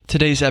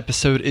Today's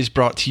episode is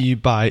brought to you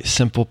by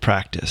Simple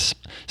Practice.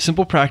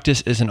 Simple Practice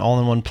is an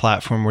all-in-one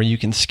platform where you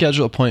can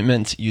schedule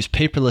appointments, use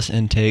paperless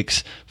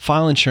intakes,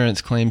 file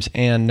insurance claims,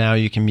 and now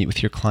you can meet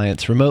with your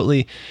clients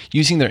remotely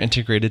using their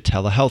integrated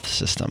telehealth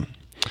system.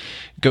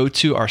 Go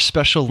to our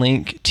special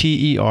link,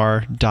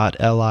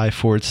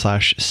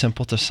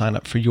 ter.li/simple to sign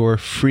up for your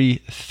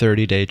free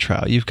 30-day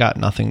trial. You've got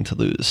nothing to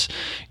lose.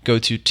 Go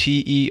to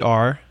ter.li/simple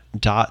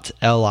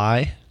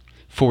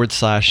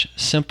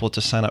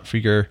to sign up for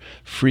your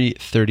free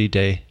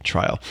 30-day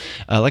trial.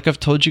 Like I've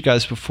told you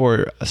guys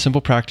before,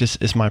 Simple Practice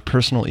is my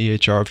personal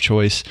EHR of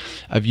choice.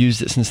 I've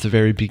used it since the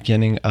very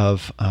beginning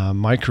of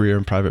my career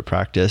in private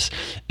practice,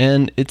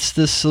 and it's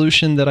the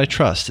solution that I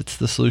trust. It's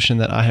the solution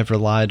that I have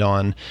relied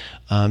on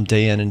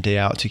day in and day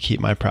out to keep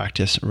my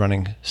practice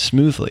running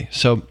smoothly.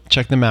 So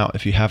check them out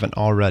if you haven't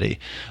already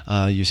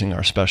using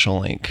our special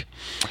link.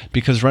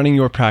 Because running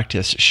your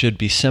practice should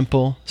be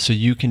simple so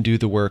you can do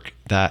the work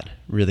that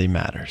really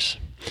matters.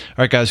 All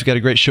right, guys, we've got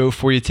a great show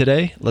for you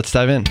today. Let's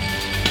dive in.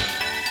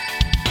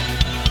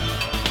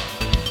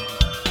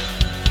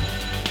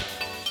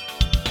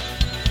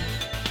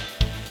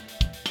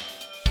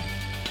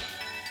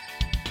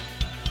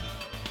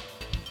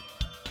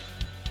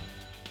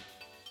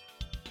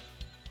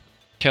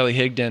 Kelly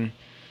Higdon.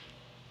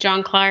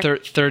 John Clark.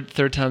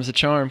 Third time's the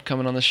charm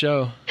coming on the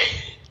show.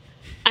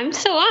 I'm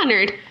so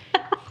honored.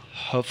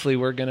 Hopefully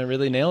we're going to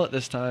really nail it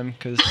this time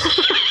because,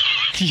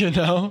 you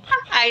know.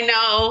 I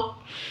know.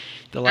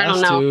 The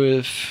last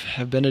two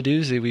have been a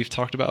doozy. We've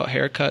talked about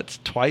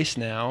haircuts twice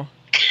now.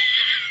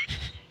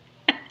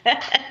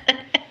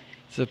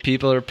 So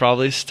people are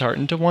probably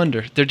starting to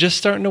wonder. They're just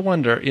starting to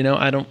wonder. You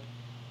know,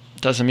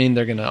 doesn't mean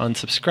they're going to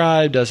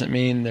unsubscribe. Doesn't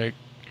mean they're,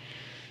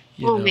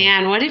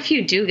 man, what if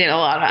you do get a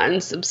lot of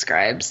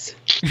unsubscribes?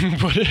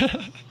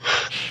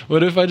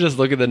 What if I just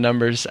look at the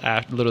numbers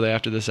literally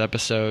after this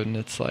episode and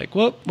it's like,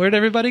 well, where'd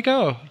everybody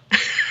go?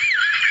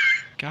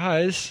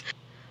 Guys.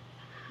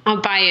 I'll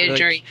buy you a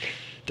drink.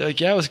 They're like,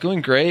 yeah, it was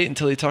going great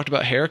until he talked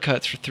about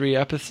haircuts for three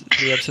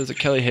episodes of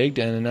Kelly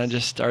Higdon, and I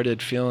just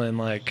started feeling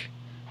like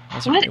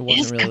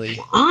going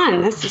on?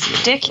 This is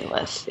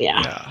ridiculous.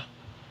 Yeah.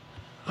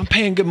 I'm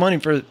paying good money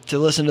to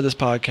listen to this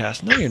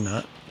podcast. No, you're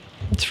not.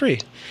 It's free.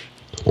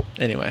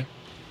 Anyway,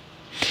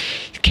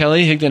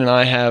 Kelly Higdon and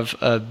I have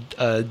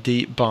a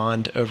deep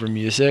bond over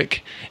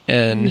music,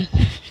 and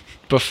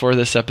before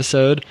this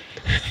episode,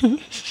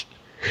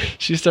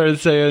 she started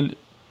saying,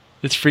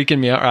 "It's freaking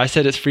me out," or I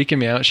said, "It's freaking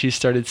me out." She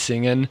started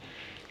singing,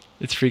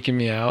 "It's freaking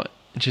me out,"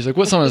 and she's like,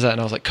 "What song is that?"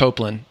 And I was like,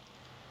 "Copeland."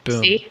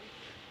 Boom. See?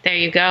 There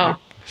you go.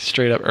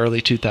 Straight up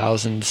early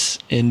 2000s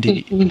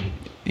indie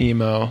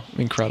emo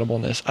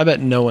incredibleness. I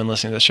bet no one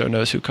listening to this show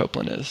knows who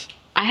Copeland is.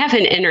 I have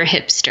an inner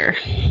hipster.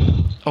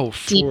 Oh,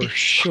 for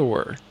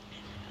sure.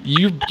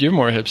 You're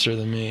more hipster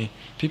than me.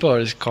 People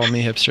always call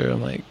me hipster.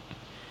 I'm like,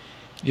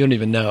 you don't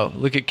even know.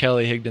 Look at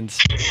Kelly Higdon's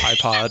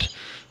iPod.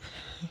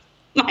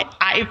 My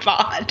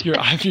iPod. Your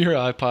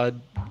iPod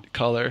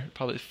color,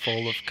 probably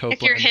full of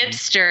Copeland. If you're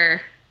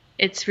hipster,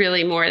 it's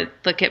really more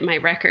look at my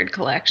record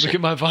collection. Look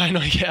at my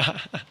vinyl, yeah.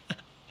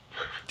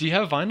 Do you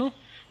have vinyl?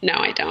 No,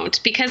 I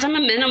don't, because I'm a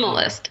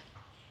minimalist.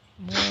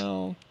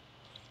 Well,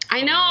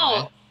 I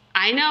know,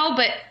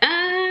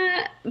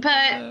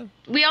 but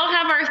we all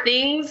have our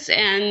things,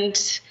 and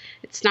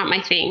it's not my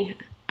thing.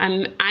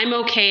 I'm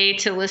okay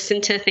to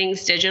listen to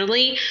things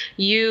digitally.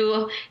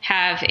 You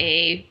have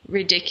a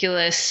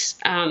ridiculous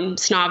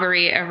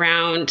snobbery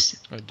around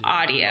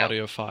audio.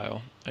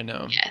 Audiophile, I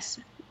know. Yes,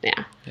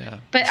 yeah. this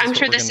But I'm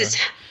sure this is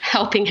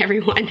helping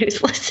everyone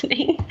who's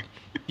listening.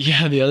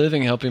 Yeah, the other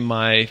thing helping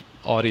my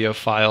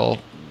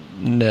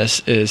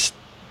audiophile-ness is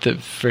the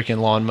freaking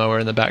lawnmower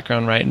in the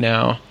background right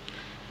now.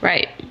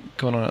 Right.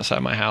 Going on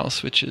outside my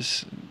house, which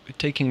is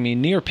taking me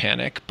near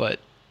panic, but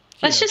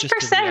let's just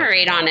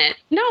perseverate on it.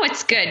 No,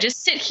 it's good.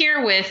 Just sit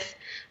here with,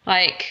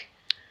 like,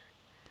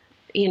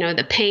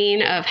 the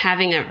pain of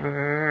having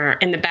a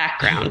in the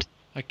background.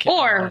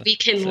 Or we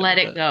can let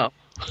it go.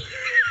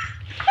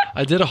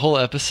 I did a whole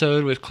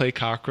episode with Clay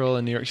Cockrell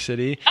in New York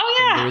City. Oh,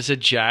 yeah. There was a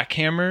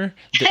jackhammer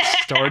that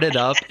started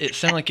up. It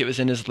sounded like it was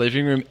in his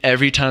living room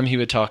every time he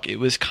would talk. It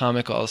was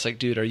comical. I was like,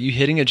 dude, are you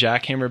hitting a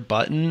jackhammer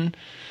button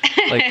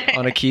like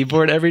on a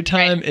keyboard every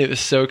time? Right. It was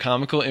so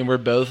comical. And we're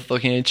both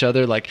looking at each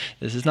other like,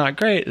 this is not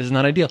great. This is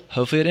not ideal.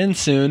 Hopefully it ends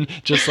soon,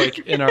 just like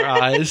in our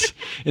eyes.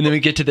 And then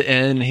we get to the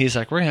end and he's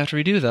like, we're going to have to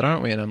redo that,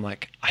 aren't we? And I'm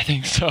like, I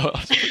think so.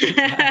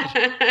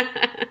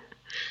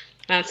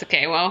 That's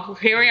okay. Well,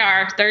 here we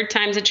are. Third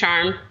time's a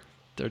charm.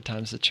 Third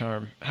time's the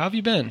charm. How have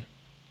you been?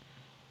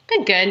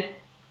 Been good.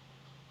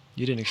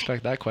 You didn't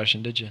expect that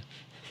question, did you?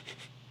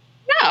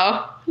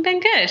 No, I've been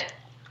good.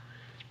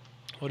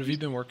 What have you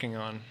been working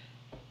on?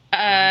 What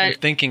have you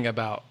been thinking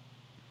about?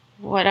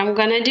 What I'm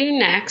going to do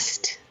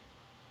next.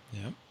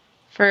 Yep.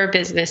 For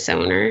business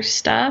owner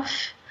stuff.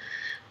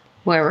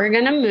 Where we're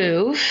going to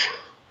move.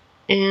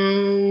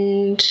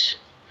 And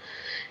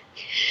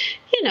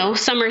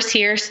summer's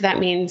here, so that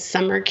means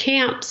summer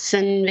camps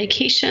and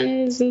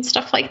vacations and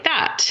stuff like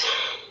that.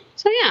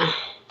 So yeah,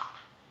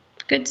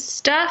 good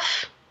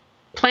stuff.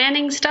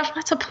 planning stuff,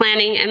 lots of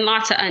planning and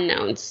lots of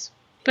unknowns,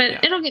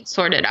 but it'll get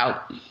sorted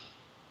out.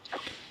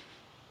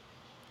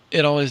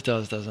 It always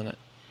does, doesn't it?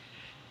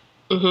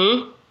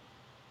 Mm-hmm.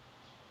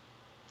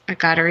 I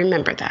got to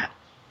remember that.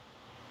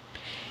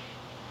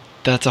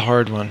 That's a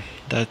hard one.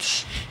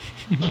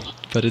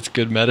 But it's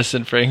good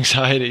medicine for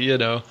anxiety, you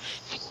know.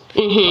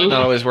 Mm-hmm. Might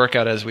not always work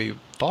out as we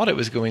thought it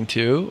was going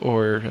to,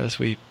 or as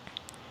we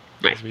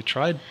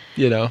tried,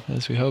 you know,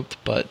 as we hoped,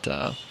 but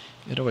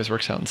it always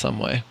works out in some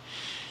way.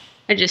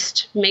 I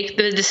just make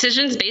the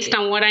decisions based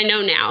on what I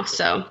know now.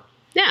 So,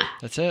 yeah.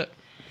 That's it.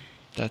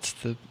 That's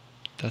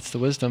the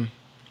wisdom.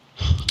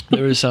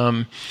 There was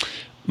I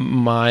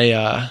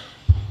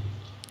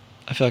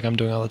feel like I'm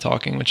doing all the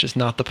talking, which is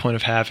not the point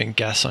of having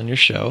guests on your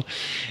show,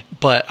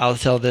 but I'll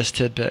tell this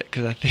tidbit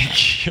because I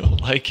think you'll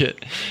like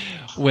it.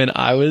 When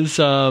I was,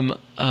 a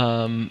lot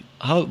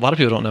of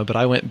people don't know, but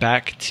I went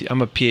back to,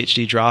 I'm a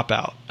PhD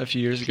dropout a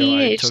few years ago.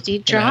 I had to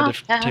take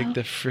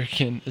the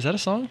freaking, is that a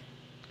song?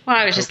 Well,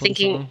 I was just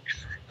thinking,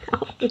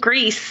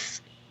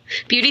 Grease,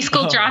 beauty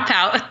school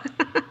dropout.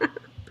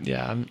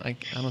 Yeah, I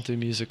don't do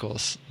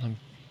musicals.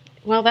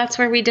 Well, that's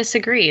where we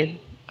disagree.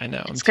 I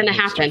know. It's going to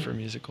happen. For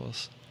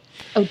musicals.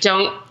 Oh,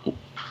 don't.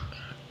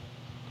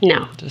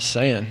 No. Just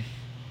saying.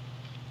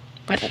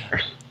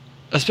 Whatever.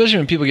 Especially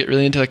when people get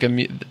really into like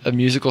a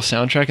musical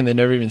soundtrack and they've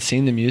never even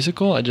seen the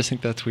musical. I just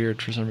think that's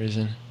weird for some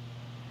reason.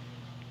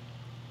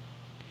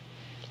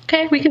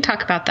 Okay, we can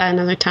talk about that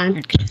another time.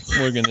 Okay.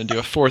 We're going to do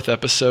a 4th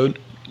episode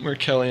where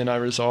Kelly and I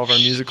resolve our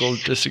musical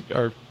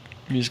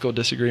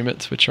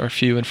disagreements, which are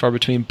few and far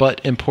between,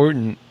 but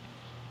important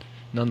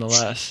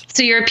nonetheless.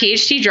 So you're a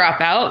PhD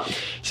dropout.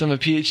 So I'm a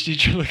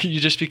PhD.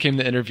 You just became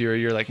the interviewer.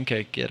 You're like,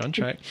 okay, get on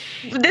track.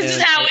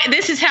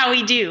 This is how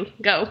we do.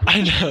 Go.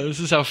 I know. This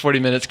is how 40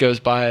 minutes goes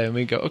by, and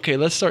we go, okay,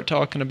 let's start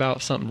talking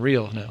about something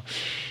real now.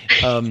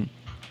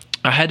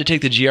 I had to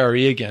take the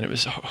GRE again. It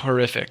was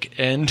horrific,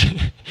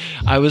 and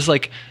I was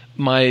like,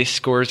 my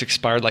scores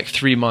expired like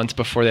 3 months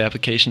before the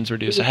applications were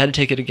due, so I had to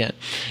take it again.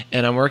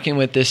 And I'm working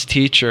with this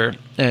teacher,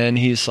 and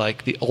he's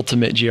like the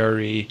ultimate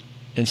GRE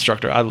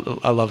instructor. I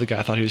love the guy.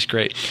 I thought he was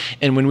great.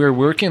 And when we were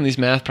working on these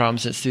math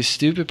problems, it's these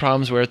stupid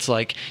problems where it's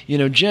like, you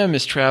know, Jim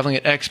is traveling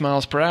at X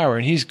miles per hour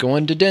and he's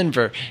going to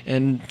Denver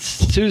and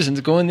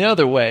Susan's going the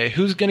other way.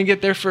 Who's going to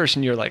get there first?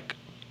 And you're like,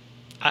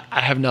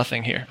 I have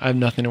nothing here. I have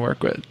nothing to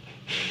work with.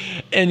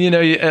 And, you know,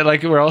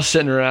 like we're all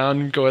sitting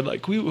around going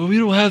like, we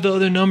don't have the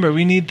other number.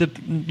 We need the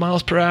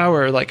miles per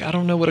hour. Like, I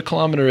don't know what a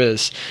kilometer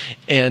is.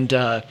 And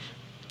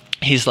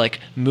he's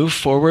like, move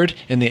forward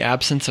in the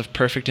absence of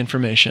perfect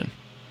information.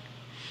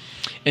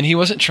 And he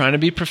wasn't trying to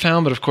be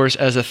profound, but of course,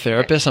 as a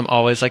therapist, I'm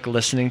always like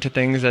listening to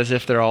things as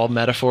if they're all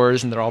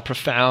metaphors and they're all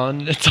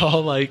profound. It's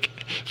all like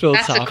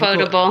philosophical. That's a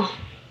quotable.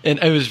 And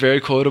it was very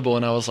quotable.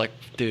 And I was like,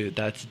 dude,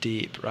 that's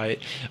deep,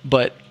 right?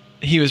 But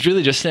he was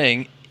really just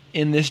saying,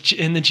 in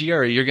the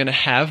GRE, you're going to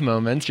have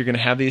moments, you're going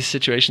to have these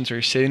situations where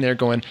you're sitting there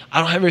going, I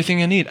don't have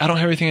everything I need. I don't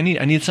have everything I need.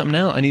 I need something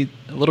else. I need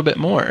a little bit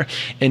more.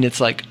 And it's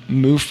like,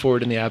 move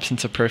forward in the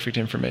absence of perfect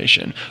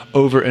information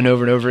over and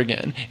over and over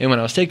again. And when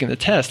I was taking the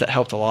test, that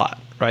helped a lot,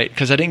 right?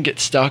 Because I didn't get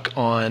stuck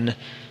on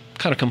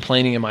kind of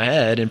complaining in my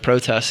head and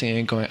protesting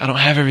and going, I don't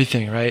have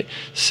everything, right?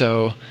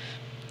 So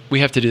we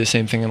have to do the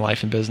same thing in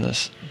life and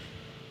business.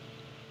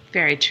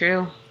 Very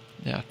true.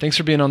 Yeah. Thanks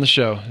for being on the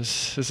show.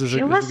 This is a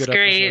good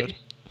great episode.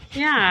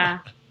 Yeah.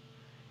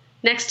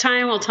 Next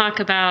time we'll talk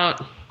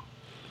about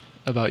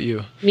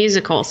you.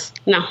 Musicals.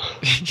 No.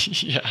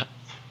 Yeah.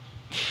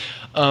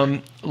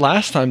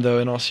 Last time, though,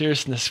 in all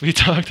seriousness, we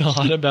talked a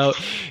lot about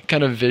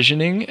kind of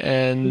visioning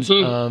and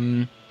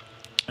figuring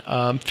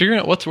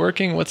out what's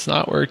working, what's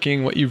not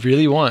working, what you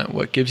really want,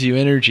 what gives you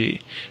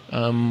energy,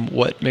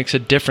 what makes a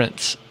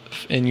difference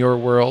in your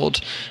world.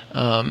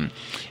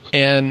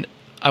 And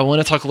I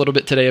want to talk a little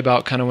bit today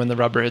about kind of when the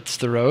rubber meets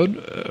the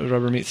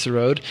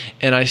road.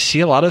 And I see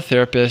a lot of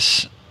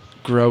therapists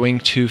growing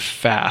too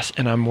fast,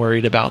 and I'm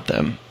worried about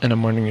them. And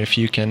I'm wondering if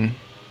you can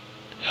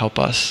help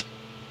us.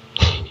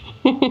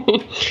 Do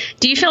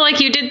you feel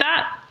like you did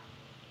that?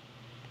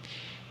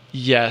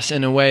 Yes,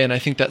 in a way. And I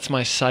think that's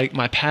my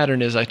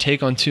pattern is I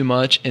take on too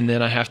much, and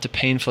then I have to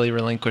painfully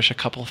relinquish a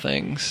couple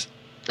things.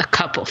 A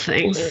couple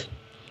things.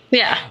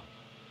 Yeah.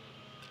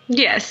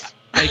 Yes.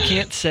 I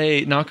can't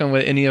say, knock on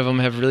wood, any of them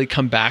have really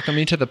come back on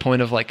me to the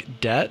point of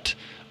like debt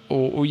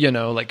or, you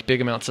know, like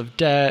big amounts of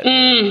debt.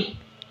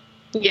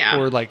 Yeah.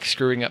 Or like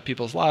screwing up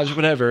people's lives or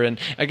whatever. And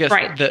I guess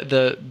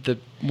the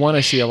one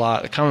I see a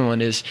lot, the common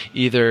one is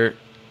either,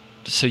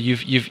 so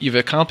you've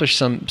accomplished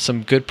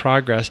some good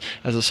progress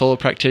as a solo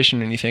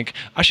practitioner and you think,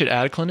 I should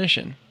add a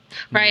clinician.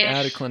 Right.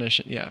 Add a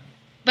clinician. Yeah.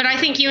 But I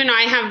think you and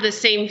I have the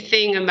same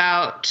thing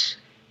about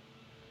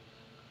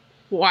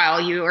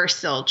while you are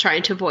still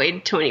trying to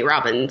avoid Tony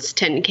Robbins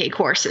 10K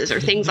courses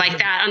or things like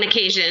that on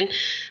occasion.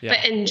 Yeah.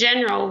 But in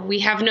general, we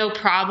have no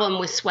problem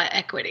with sweat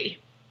equity.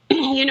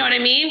 You know what I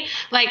mean?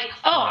 Like,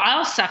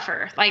 I'll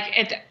suffer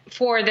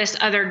for this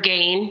other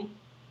gain.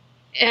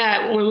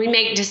 When we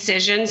make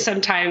decisions,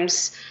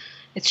 sometimes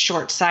it's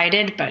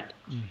short-sighted, but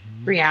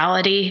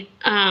reality,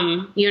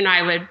 you and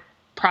I would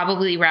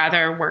probably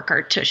rather work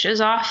our tushes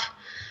off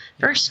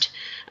first.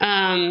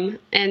 And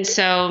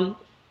so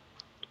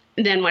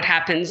then what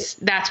happens,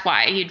 that's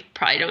why you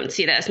probably don't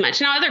see that as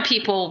much. Now, other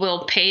people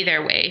will pay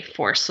their way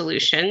for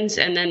solutions,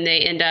 and then they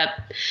end up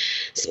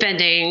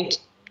spending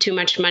too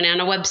much money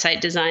on a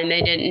website design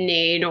they didn't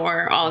need,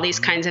 or all these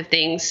kinds of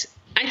things.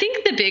 I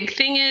think the big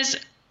thing is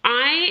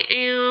I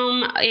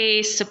am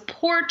a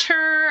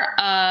supporter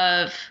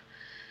of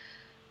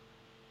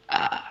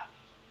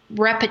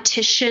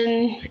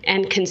repetition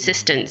and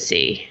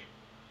consistency.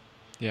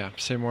 Yeah,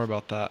 say more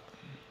about that.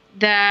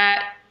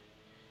 That,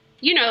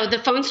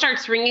 the phone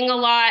starts ringing a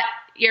lot,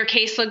 your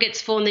caseload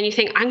gets full, and then you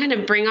think, I'm going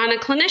to bring on a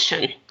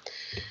clinician.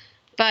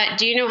 But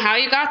do you know how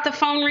you got the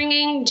phone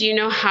ringing? Do you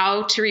know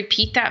how to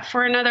repeat that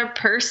for another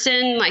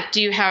person? Like,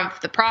 do you have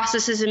the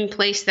processes in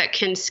place that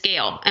can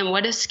scale? And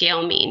what does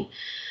scale mean?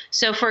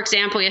 So, for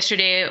example,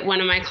 yesterday, one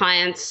of my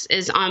clients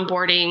is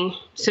onboarding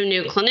some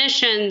new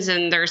clinicians,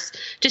 and there's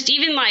just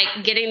even like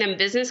getting them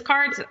business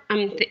cards.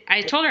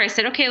 I told her, I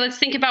said, okay, let's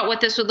think about what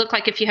this would look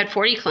like if you had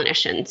 40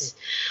 clinicians.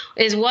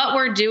 Is what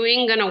we're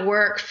doing going to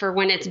work for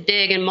when it's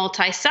big and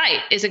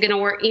multi-site? Is it going to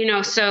work?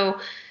 So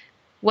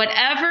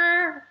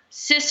whatever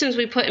systems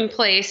we put in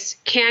place,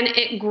 can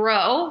it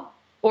grow?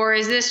 Or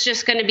is this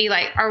just going to be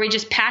like, are we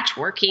just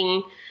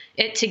patchworking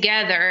it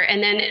together?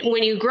 And then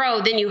when you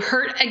grow, then you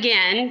hurt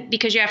again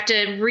because you have to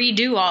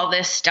redo all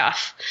this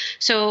stuff.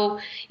 So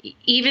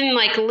even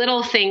like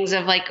little things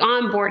of like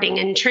onboarding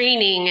and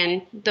training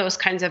and those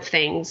kinds of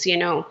things,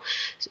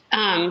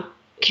 can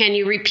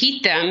you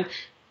repeat them?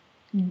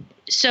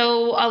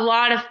 So a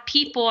lot of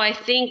people, I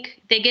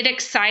think they get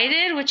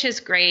excited, which is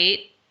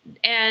great.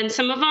 And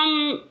some of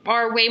them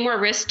are way more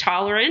risk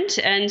tolerant,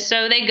 and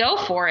so they go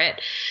for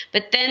it.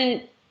 But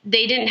then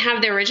they didn't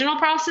have the original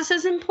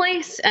processes in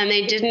place, and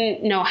they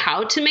didn't know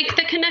how to make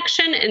the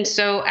connection. And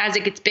so as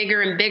it gets bigger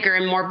and bigger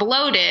and more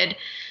bloated,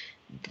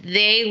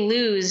 they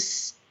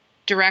lose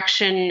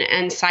direction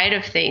and sight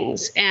of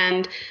things.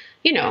 And,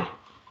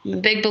 I'm a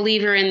big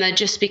believer in the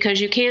just because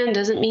you can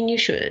doesn't mean you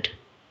should.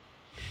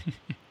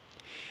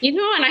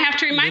 And I have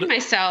to remind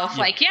myself,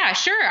 yeah,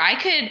 sure, I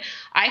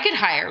could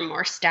hire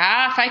more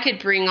staff. I could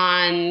bring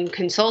on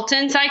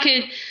consultants.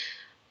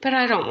 But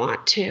I don't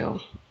want to.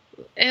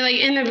 Like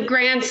in the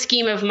grand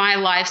scheme of my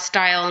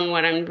lifestyle and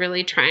what I'm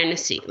really trying to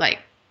see, like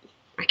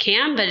I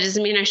can, but it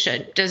doesn't mean I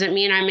should. Does it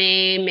mean I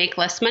may make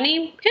less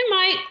money? It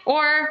might.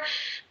 Or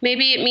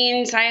maybe it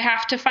means I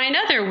have to find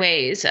other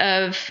ways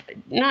of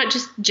not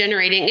just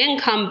generating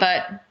income,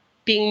 but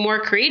being more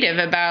creative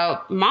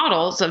about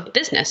models of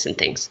business and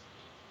things.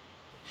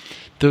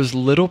 Those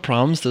little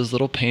problems, those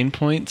little pain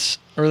points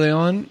early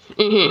on,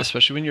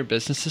 especially when your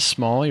business is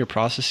small, your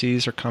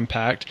processes are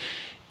compact,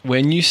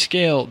 when you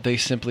scale, they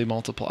simply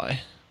multiply.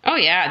 Oh,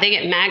 yeah. They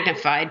get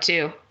magnified,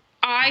 too.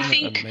 I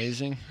think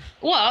amazing.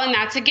 Well, and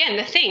that's, again,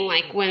 the thing.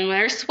 Like, when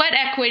there's sweat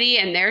equity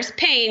and there's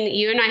pain,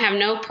 you and I have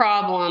no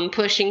problem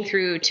pushing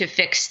through to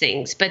fix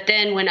things. But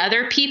then when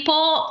other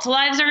people's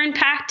lives are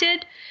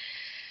impacted,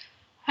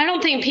 I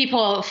don't think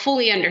people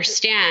fully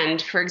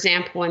understand, for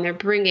example, when they're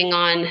bringing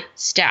on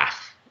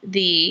staff.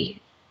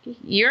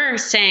 You're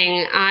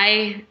saying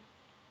I'm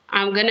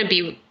going to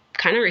be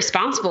kind of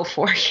responsible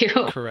for you.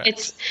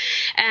 Correct.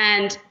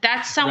 And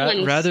that's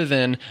someone rather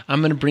than I'm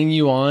going to bring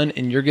you on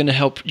and you're going to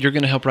help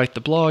write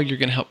the blog, you're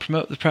going to help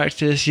promote the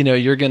practice,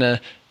 you're going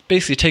to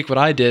basically take what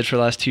I did for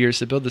the last 2 years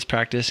to build this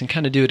practice and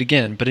kind of do it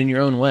again, but in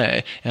your own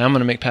way, and I'm going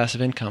to make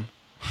passive income.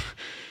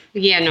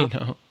 Yeah,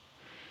 no.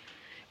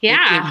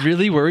 Yeah. It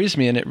really worries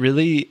me, and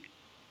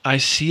I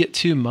see it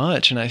too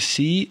much, and I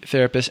see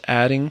therapists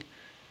adding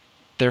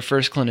their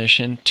first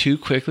clinician too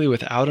quickly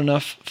without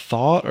enough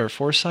thought or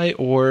foresight,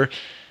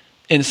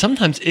 and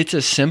sometimes it's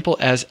as simple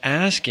as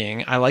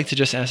asking, I like to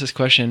just ask this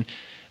question,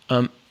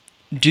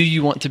 do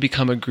you want to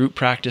become a group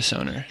practice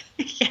owner?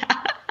 Yeah.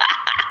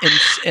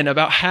 And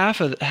about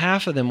half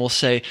of them will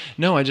say,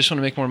 no, I just want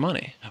to make more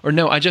money. Or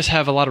no, I just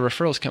have a lot of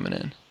referrals coming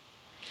in.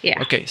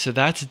 Yeah. Okay, so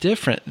that's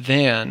different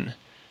than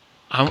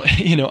I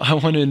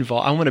want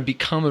to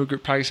become a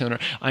group practice owner.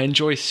 I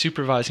enjoy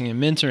supervising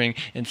and mentoring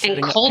and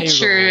setting up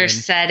culture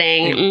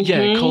setting.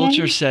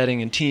 Culture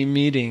setting and team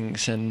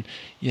meetings, and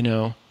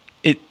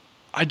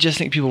I just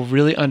think people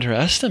really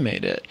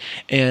underestimate it,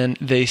 and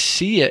they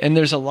see it, and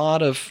there's a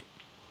lot of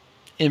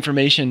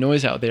information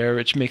noise out there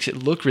which makes it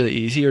look really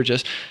easy, or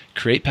just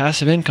create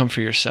passive income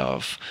for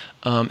yourself.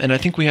 And I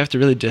think we have to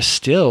really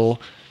distill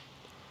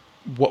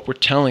what we're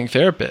telling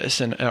therapists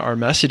and our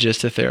messages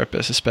to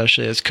therapists,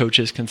 especially as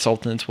coaches,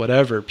 consultants,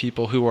 whatever,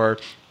 people who are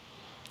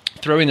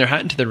throwing their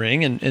hat into the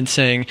ring and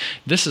saying,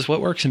 this is what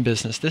works in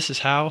business. This is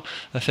how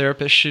a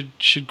therapist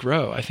should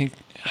grow. I think,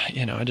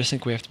 I just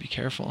think we have to be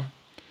careful.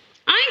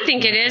 I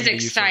think it is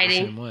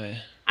exciting.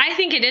 I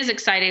think it is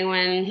exciting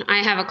when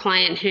I have a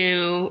client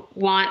who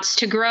wants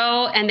to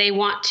grow and they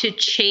want to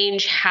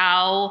change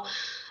how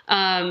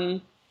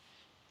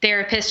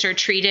therapists are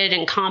treated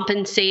and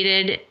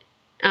compensated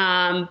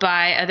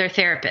by other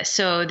therapists.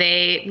 So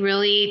they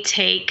really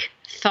take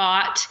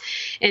thought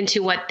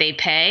into what they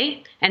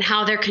pay and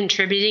how they're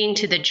contributing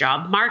to the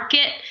job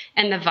market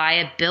and the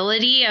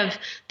viability of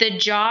the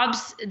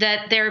jobs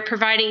that they're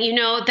providing. You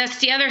know, that's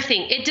the other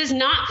thing. It does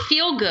not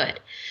feel good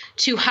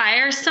to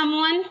hire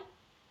someone.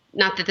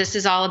 Not that this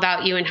is all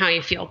about you and how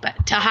you feel,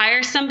 but to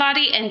hire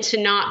somebody and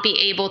to not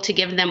be able to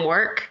give them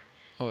work.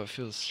 Oh, it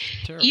feels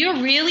terrible.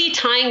 You're really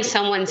tying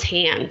someone's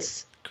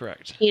hands.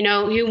 Correct. You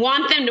know, you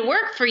want them to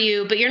work for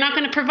you, but you're not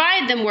going to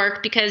provide them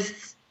work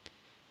because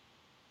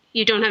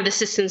you don't have the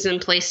systems in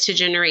place to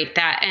generate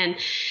that. And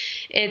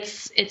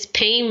it's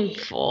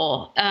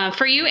painful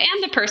for you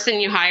and the person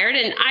you hired.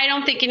 And I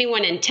don't think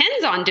anyone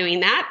intends on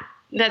doing that.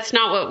 That's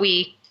not what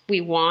we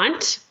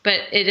want, but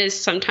it is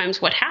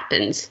sometimes what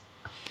happens.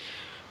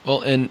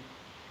 Well, and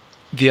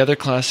the other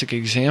classic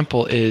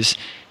example is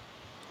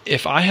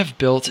if I have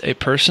built a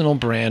personal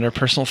brand or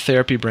personal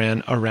therapy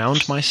brand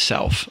around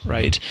myself,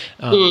 right?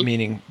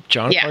 Meaning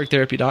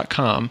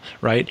johnclarktherapy.com,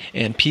 right?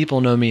 And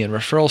people know me and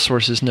referral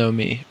sources know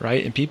me,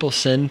 right? And people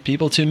send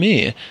people to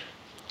me.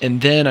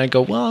 And then I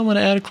go, well, I want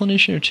to add a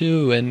clinician or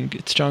two, and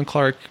it's John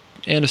Clark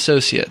and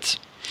Associates.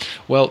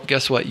 Well,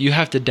 guess what? You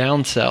have to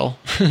downsell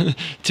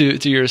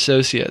to your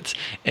associates.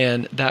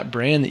 And that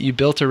brand that you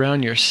built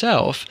around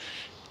yourself,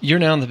 you're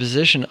now in the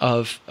position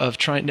of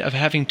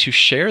having to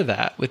share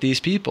that with these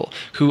people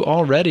who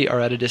already are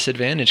at a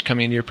disadvantage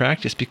coming into your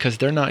practice because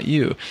they're not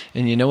you.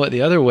 And you know what?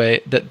 The other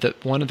way,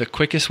 that one of the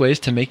quickest ways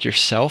to make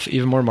yourself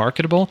even more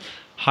marketable,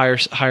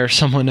 hire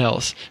someone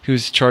else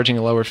who's charging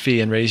a lower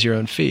fee and raise your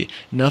own fee.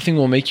 Nothing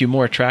will make you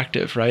more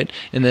attractive, right?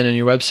 And then on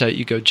your website,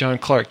 you go John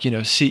Clark,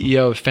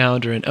 CEO,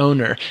 founder, and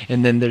owner.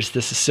 And then there's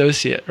this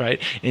associate,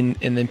 right? And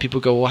then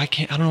people go, well, I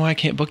don't know why I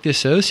can't book the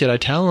associate. I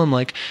tell them,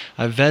 like,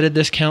 I vetted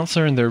this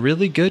counselor and they're a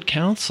really good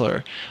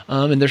counselor.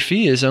 And their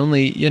fee is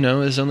only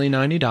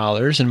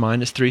 $90 and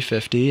mine is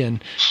 $350.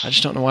 And I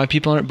just don't know why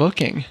people aren't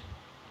booking.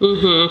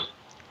 Mm-hmm.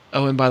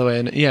 Oh, and by the way,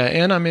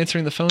 and I'm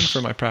answering the phone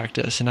for my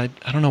practice. And I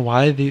don't know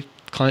why the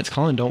clients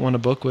calling don't want to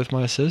book with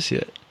my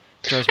associate.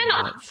 Well,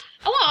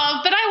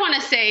 but I want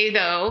to say,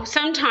 though,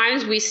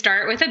 sometimes we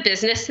start with a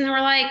business and we're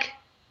like,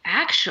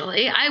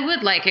 actually, I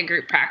would like a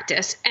group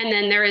practice. And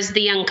then there is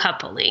the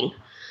uncoupling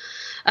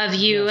of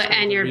you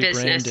and your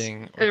business.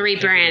 The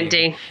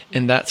rebranding.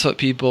 And that's what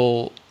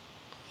people,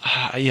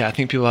 I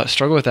think people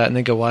struggle with that. And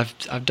they go, well,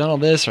 I've done all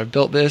this, or I've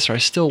built this, or I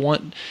still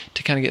want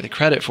to kind of get the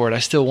credit for it. I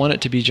still want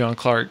it to be John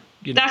Clark.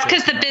 That's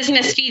because the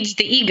business feeds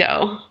the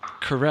ego.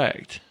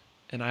 Correct.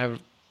 And I have a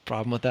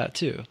problem with that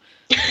too.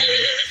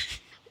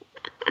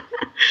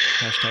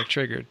 Hashtag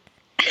triggered.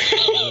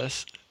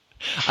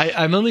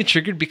 I'm only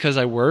triggered because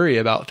I worry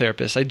about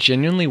therapists. I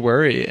genuinely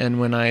worry. And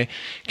when I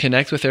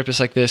connect with therapists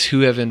like this who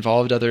have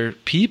involved other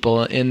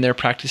people in their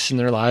practice, in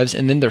their lives,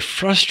 and then they're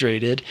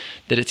frustrated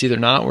that it's either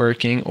not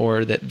working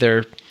or that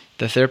the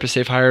therapists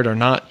they've hired are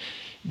not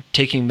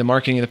taking the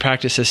marketing of the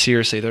practice as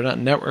seriously. They're not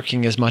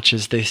networking as much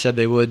as they said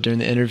they would during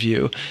the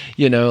interview.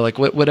 Like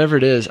whatever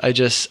it is,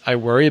 I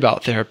worry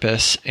about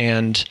therapists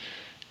and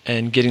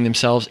getting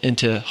themselves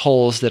into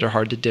holes that are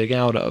hard to dig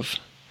out of.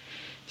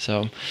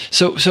 So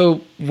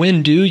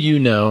when do you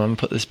know, I'm gonna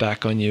put this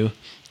back on you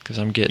because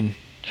I'm getting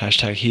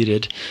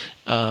 #heated.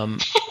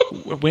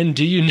 When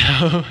do you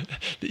know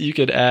that you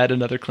could add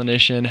another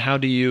clinician? How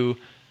do you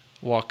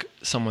walk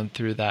someone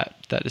through that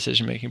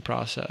decision-making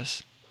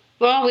process?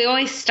 Well, we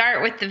always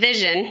start with the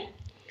vision.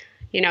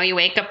 You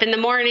wake up in the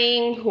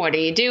morning. What are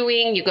you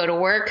doing? You go to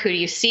work. Who do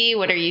you see?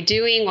 What are you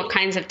doing? What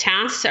kinds of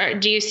tasks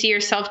do you see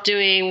yourself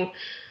doing?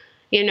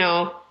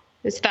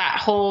 It's that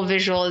whole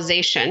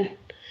visualization.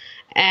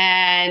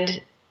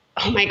 And,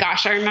 oh my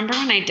gosh, I remember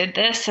when I did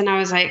this and I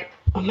was like,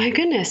 oh my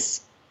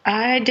goodness,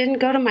 I didn't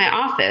go to my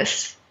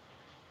office.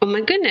 Oh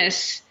my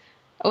goodness,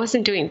 I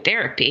wasn't doing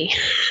therapy.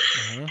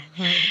 Uh-huh.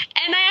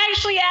 And I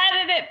actually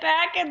added it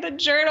back in the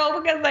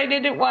journal because I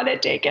didn't want to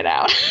take it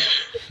out.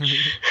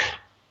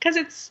 Because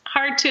it's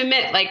hard to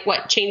admit, like,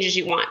 what changes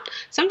you want.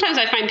 Sometimes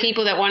I find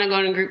people that want to go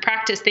into group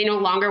practice, they no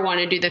longer want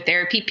to do the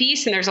therapy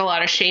piece, and there's a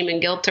lot of shame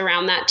and guilt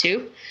around that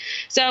too.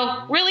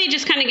 So really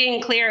just kind of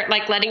getting clear,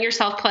 like letting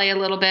yourself play a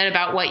little bit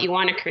about what you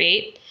want to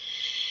create.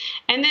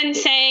 And then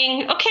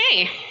saying,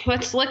 okay,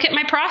 let's look at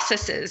my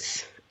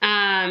processes. Do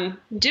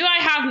I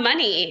have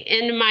money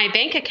in my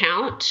bank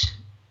account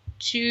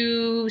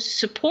to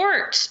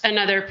support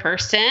another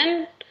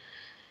person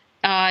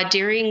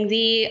during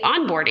the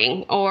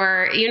onboarding?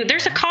 Or,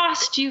 there's a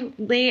cost you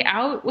lay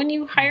out when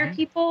you hire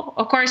people.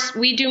 Of course,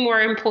 we do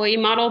more employee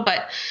model,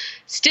 but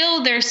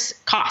still there's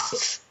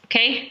costs.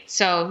 Okay.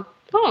 So,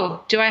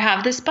 do I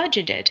have this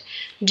budgeted?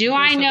 Do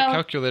I know a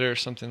calculator or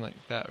something like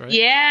that, right?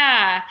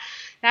 Yeah.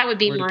 That would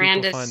be Where do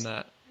Miranda's. People find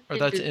that? Or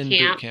that's in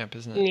boot camp,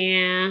 isn't it?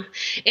 Yeah.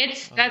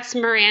 That's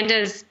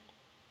Miranda's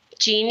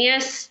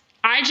genius.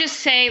 I just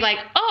say, like,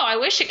 I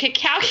wish it could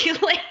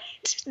calculate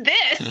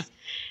this.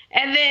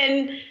 And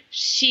then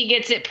she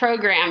gets it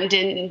programmed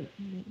in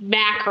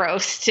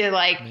macros to,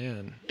 like,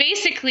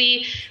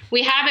 basically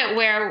we have it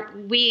where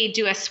we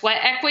do a sweat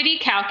equity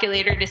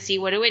calculator to see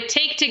what it would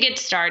take to get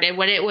started,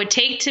 what it would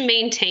take to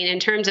maintain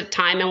in terms of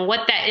time, and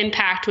what that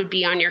impact would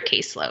be on your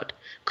caseload.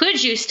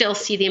 Could you still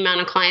see the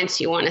amount of clients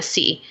you want to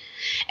see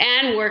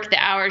and work the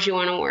hours you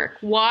want to work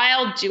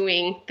while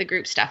doing the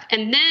group stuff?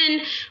 And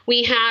then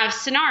we have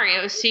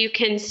scenarios so you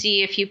can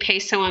see if you pay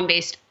someone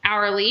based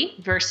hourly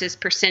versus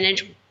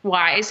percentage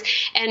wise,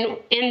 and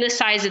in the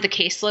size of the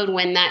caseload,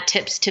 when that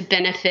tips to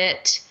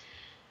benefit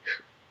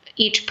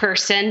each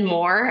person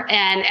more,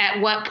 and at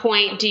what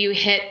point do you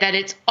hit that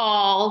it's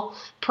all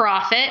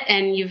profit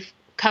and you've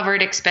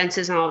covered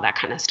expenses and all of that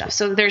kind of stuff.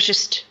 So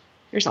there's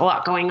a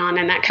lot going on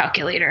in that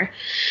calculator.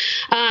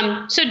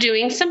 So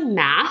doing some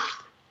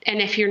math,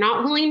 and if you're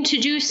not willing to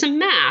do some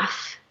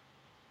math,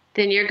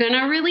 then you're going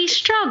to really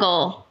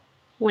struggle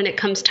when it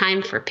comes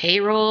time for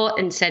payroll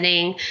and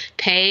setting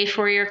pay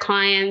for your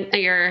client,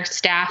 your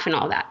staff, and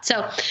all that.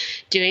 So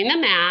doing the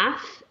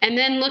math, and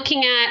then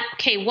looking at,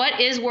 okay, what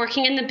is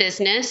working in the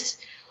business?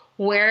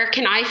 Where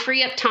can I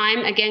free up time?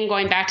 Again,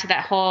 going back to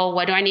that whole,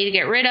 what do I need to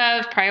get rid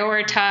of,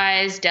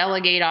 prioritize,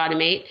 delegate,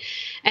 automate?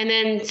 And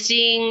then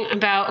seeing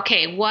about,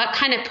 okay, what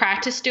kind of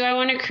practice do I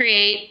want to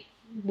create?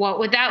 What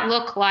would that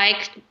look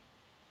like?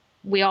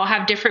 We all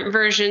have different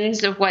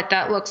versions of what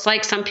that looks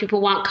like. Some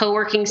people want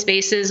co-working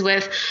spaces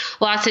with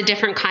lots of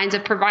different kinds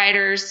of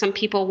providers. Some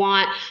people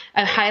want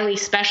a highly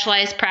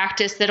specialized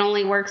practice that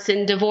only works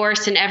in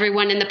divorce and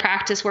everyone in the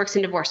practice works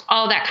in divorce,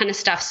 all that kind of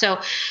stuff.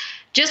 So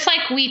just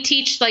like we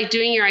teach, like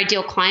doing your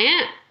ideal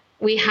client,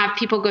 we have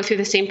people go through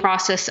the same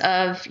process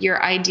of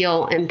your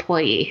ideal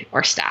employee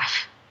or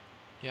staff.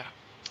 Yeah.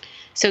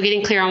 So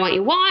getting clear on what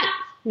you want,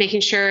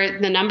 making sure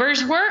the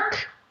numbers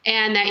work,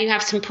 and that you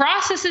have some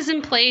processes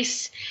in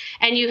place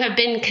and you have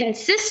been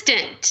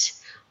consistent,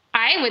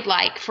 I would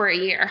like for a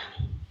year.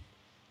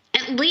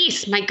 At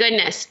least, my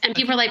goodness. And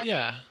people are like,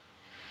 yeah,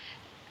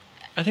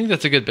 I think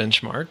that's a good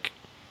benchmark.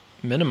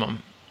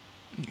 Minimum,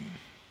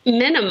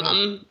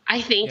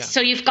 I think. Yeah.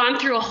 So you've gone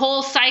through a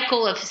whole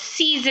cycle of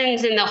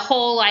seasons and the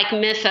whole like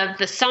myth of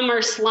the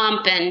summer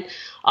slump and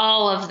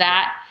all of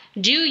that.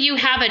 Do you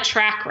have a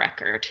track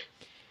record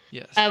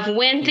of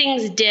when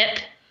things dip,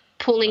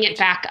 pulling it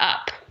back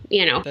up?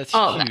 You know, that's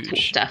all huge. That kind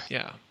of stuff.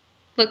 Yeah.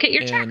 Look at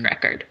your track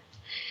record.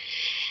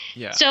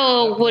 Yeah.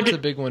 So that's a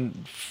big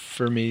one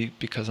for me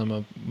because I'm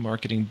a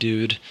marketing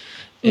dude.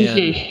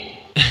 And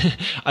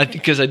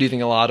because I do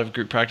think a lot of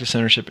group practice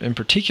ownership in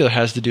particular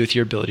has to do with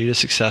your ability to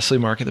successfully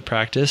market the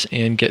practice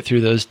and get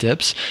through those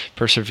dips,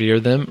 persevere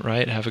them,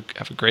 right? Have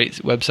a great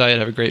website,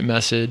 have a great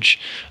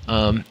message,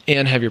 and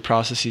have your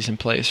processes in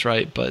place,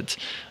 right? But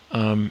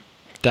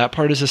that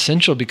part is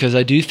essential because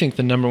I do think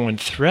the number one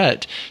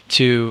threat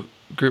to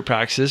group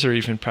practices or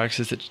even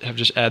practices that have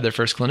just added their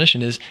first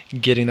clinician is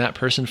getting that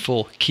person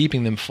full,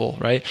 keeping them full,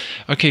 right?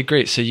 Okay,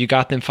 great. So you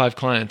got them 5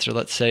 clients, or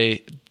let's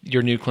say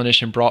your new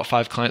clinician brought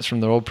 5 clients from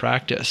their old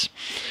practice.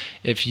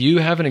 If you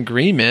have an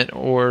agreement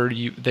or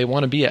they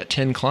want to be at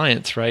 10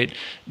 clients, right?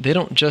 They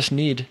don't just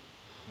need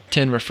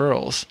 10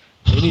 referrals.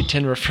 They need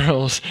 10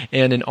 referrals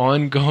and an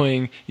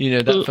ongoing,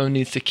 that phone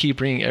needs to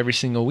keep ringing every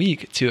single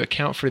week to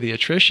account for the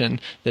attrition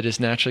that is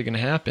naturally going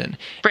to happen.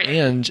 Right.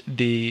 And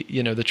the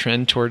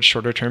trend towards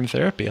shorter term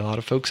therapy. A lot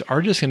of folks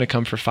are just going to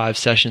come for 5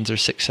 sessions or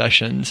 6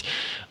 sessions.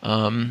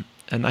 And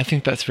I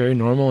think that's very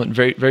normal and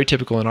very, very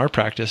typical in our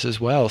practice as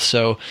well.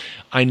 So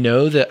I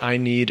know that I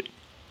need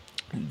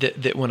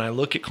that when I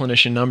look at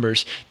clinician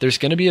numbers, there's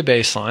going to be a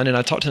baseline, and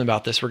I talked to them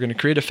about this. We're going to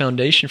create a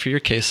foundation for your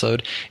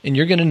caseload, and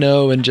you're going to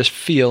know and just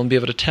feel and be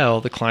able to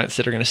tell the clients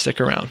that are going to stick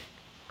around,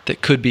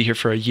 that could be here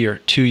for a year,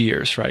 2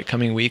 years, right,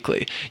 coming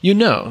weekly.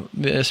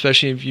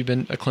 Especially if you've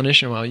been a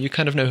clinician a while, you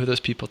kind of know who those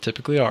people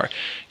typically are.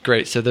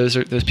 Great, so those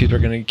people are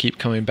going to keep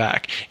coming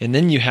back. And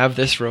then you have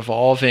this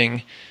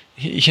revolving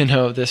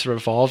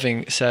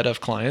set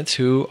of clients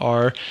who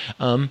are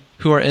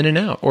in and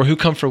out, or who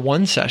come for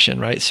one session,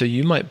 right? So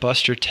you might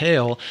bust your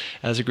tail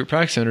as a group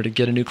practice owner to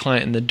get a new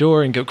client in the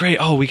door and go, great,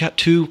 we got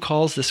 2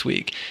 calls this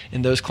week,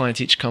 and those clients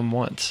each come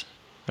once,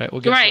 right? Well,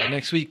 guess what?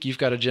 Next week you've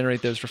got to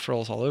generate those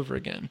referrals all over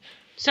again.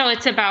 So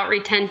it's about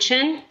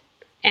retention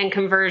and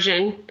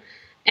conversion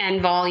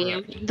and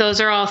volume. Correct. Those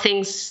are all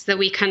things that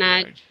we kind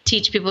of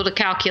teach people to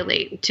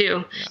calculate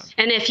too. Yeah.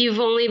 And if you've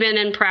only been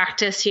in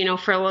practice,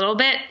 for a little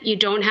bit, you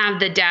don't have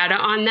the data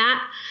on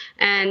that.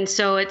 And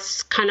so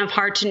it's kind of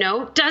hard to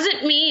know.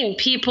 Doesn't mean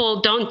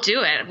people don't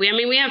do it.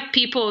 We have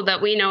people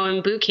that we know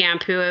in boot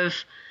camp who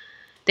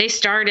they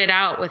started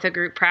out with a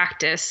group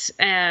practice.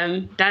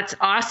 That's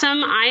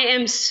awesome.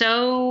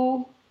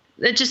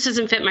 It just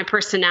doesn't fit my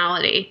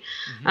personality.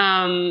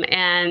 Mm-hmm.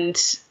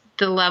 And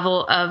the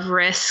level of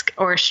risk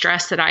or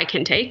stress that I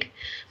can take.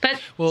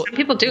 But some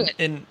people do it.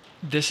 And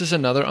this is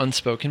another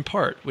unspoken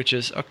part, which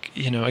is,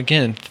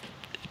 again,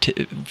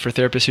 for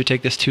therapists who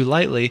take this too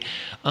lightly,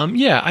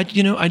 I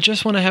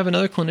just want to have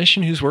another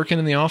clinician who's working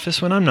in the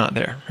office when I'm not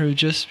there, who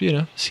just,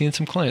 seeing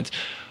some clients.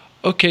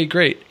 Okay,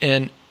 great.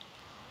 And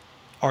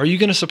are you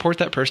going to support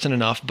that person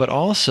enough? But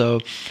also,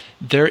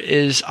 there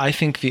is, I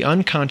think, the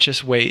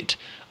unconscious weight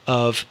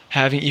of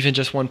having even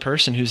just one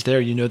person who's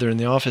there. They're in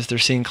the office, they're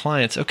seeing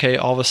clients. Okay,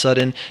 all of a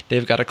sudden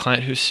they've got a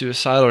client who's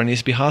suicidal or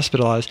needs to be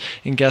hospitalized.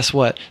 And guess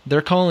what?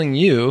 They're calling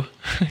you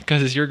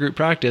because it's your group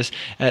practice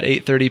at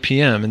 8:30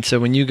 p.m. And so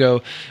when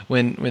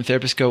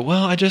therapists go,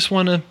 well, I just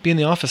want to be in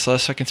the office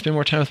less so I can spend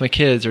more time with my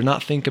kids or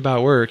not think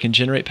about work and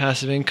generate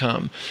passive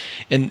income.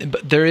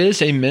 But there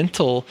is a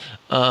mental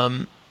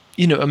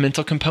a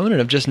mental component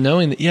of just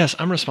knowing that, yes,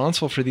 I'm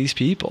responsible for these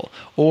people.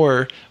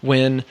 Or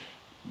when,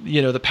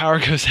 the power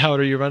goes out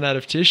or you run out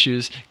of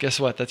tissues, guess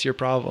what? That's your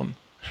problem.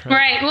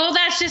 Right. Well,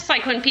 that's just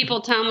like when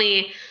people tell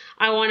me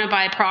I want to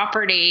buy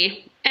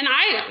property and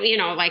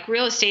like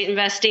real estate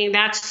investing,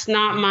 that's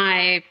not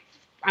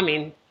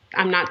I'm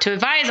not to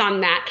advise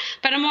on that,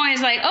 but I'm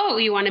always like, oh,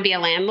 you want to be a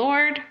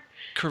landlord?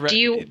 Correct. Do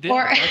you,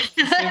 that's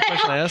the same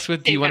question I asked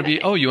with, do you want to be,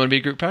 you want to be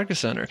a group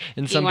practice owner?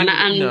 And some people,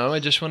 no, I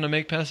just want to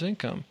make passive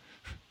income.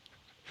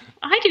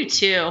 I do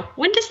too.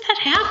 When does that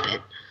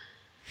happen?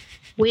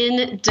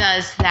 When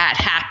does that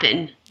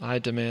happen? I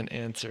demand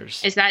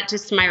answers. Is that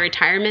just my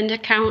retirement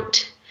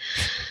account?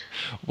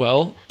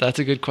 Well, that's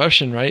a good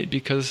question, right?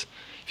 Because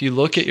if you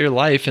look at your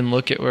life and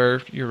look at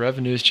where your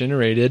revenue is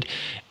generated,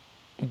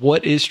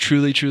 what is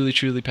truly, truly,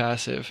 truly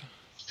passive?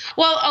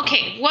 Well,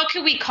 okay. What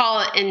could we call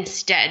it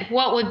instead?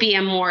 What would be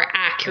a more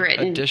accurate?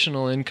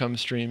 Additional income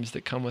streams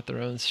that come with their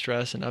own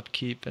stress and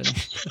upkeep. And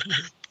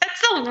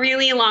that's a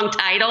really long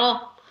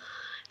title.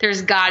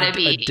 There's got to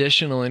be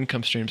additional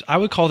income streams. I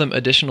would call them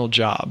additional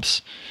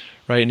jobs,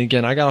 right? And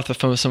again, I got off the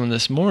phone with someone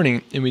this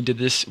morning, and we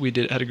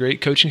had a great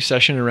coaching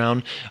session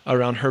around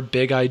her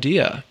big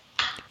idea.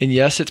 And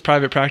yes, it's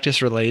private practice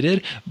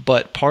related,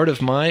 but part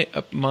of my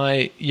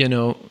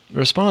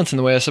response and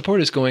the way I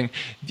support is going,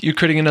 you're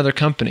creating another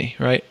company,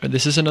 right? Or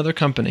this is another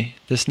company.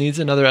 This needs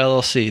another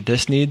LLC.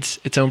 This needs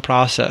its own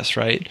process,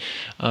 right?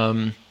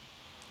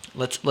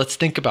 Let's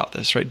think about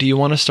this, right? Do you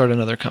want to start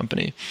another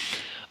company?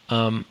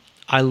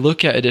 I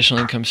look at additional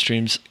income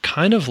streams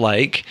kind of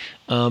like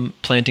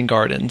planting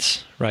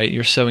gardens, right?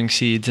 You're sowing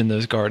seeds in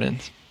those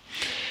gardens.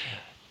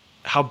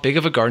 How big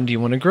of a garden do you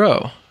want to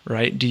grow,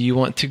 right? Do you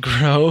want to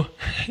grow,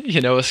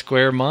 a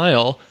square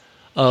mile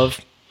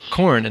of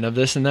corn and of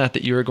this and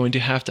that you are going to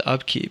have to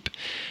upkeep?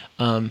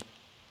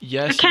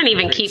 Yes. I can't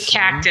even keep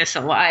cactus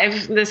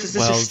alive.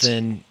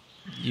 Then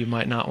you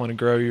might not want to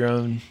grow your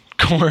own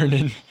corn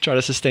and try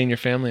to sustain your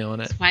family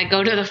on it. That's why I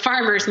go to the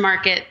farmer's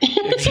market.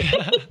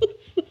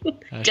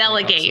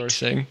 Delegate.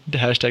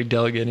 Hashtag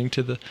delegating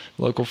to the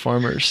local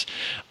farmers.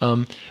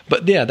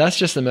 But yeah, that's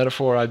just the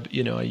metaphor I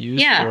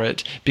use for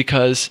it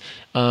because,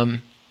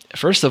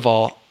 first of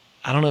all,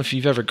 I don't know if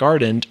you've ever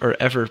gardened or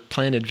ever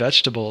planted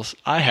vegetables.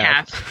 I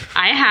have.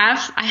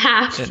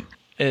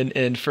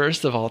 And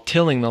first of all,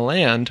 tilling the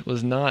land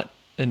was not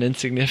an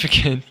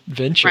insignificant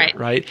venture,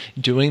 right?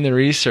 Doing the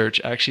research,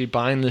 actually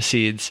buying the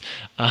seeds,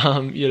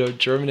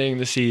 germinating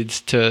the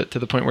seeds to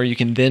the point where you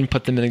can then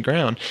put them in the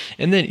ground.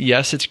 And then,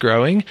 yes, it's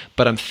growing,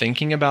 but I'm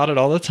thinking about it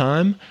all the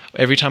time.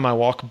 Every time I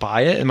walk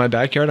by it in my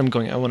backyard, I'm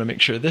going, I want to make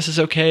sure this is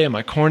okay, and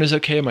my corn is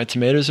okay, and my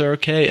tomatoes are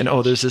okay, and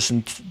there's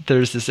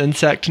this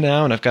insect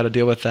now, and I've got to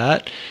deal with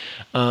that.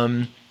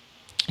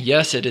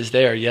 Yes, it is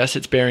there. Yes,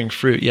 it's bearing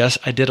fruit. Yes,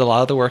 I did a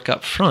lot of the work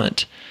up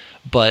front,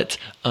 but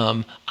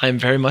I'm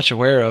very much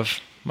aware of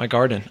my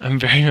garden. I'm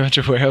very much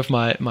aware of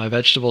my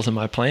vegetables and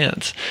my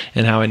plants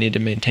and how I need to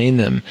maintain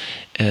them.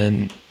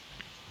 And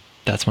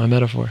that's my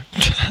metaphor.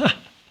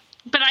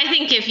 But I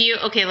think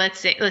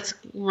let's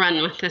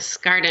run with this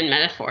garden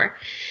metaphor.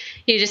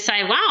 You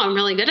decide, wow, I'm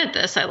really good at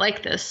this. I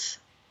like this.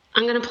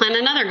 I'm going to plant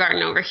another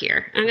garden over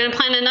here. I'm going to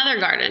plant another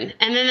garden.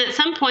 And then at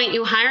some point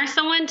you hire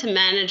someone to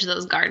manage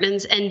those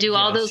gardens and do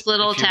all those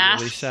little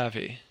tasks. Really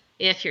savvy.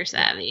 If you're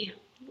savvy.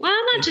 Well,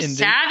 not just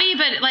savvy,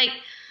 but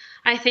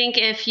I think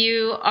if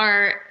you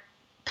are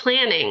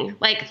planning,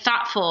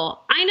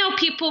 thoughtful. I know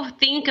people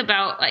think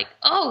about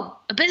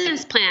a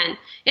business plan.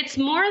 It's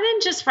more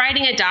than just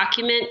writing a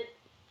document,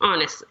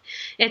 honestly.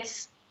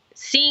 It's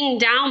seeing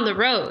down the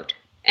road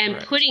and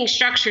putting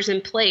structures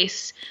in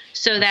place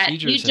so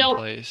that you don't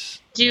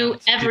do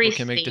everything. People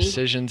can make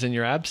decisions in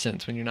your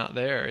absence when you're not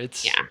there.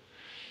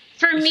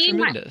 For me,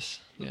 tremendous.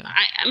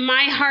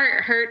 My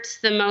heart hurts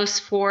the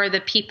most for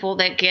the people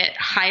that get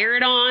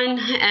hired on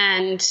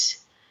and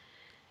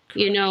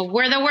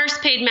we're the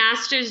worst paid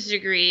master's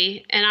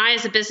degree, and I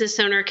as a business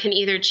owner can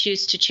either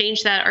choose to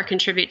change that or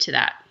contribute to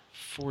that.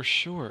 For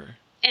sure.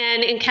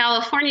 And in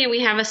California,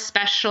 we have a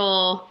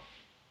special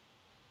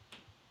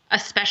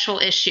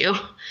issue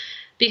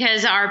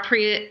because our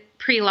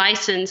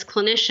pre-licensed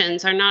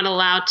clinicians are not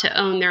allowed to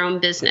own their own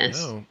business.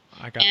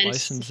 I got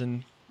licensed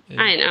in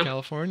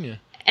California.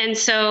 And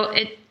so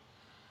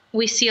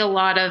we see a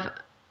lot of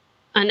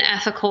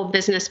unethical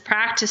business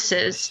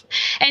practices.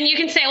 And you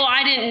can say, well,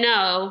 I didn't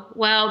know.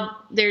 Well,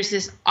 there's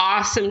this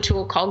awesome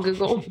tool called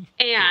Google.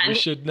 And you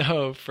should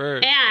know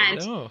first.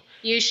 And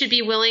you should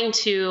be willing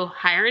to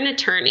hire an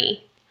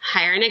attorney,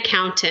 hire an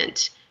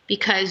accountant,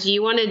 because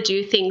you want to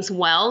do things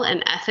well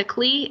and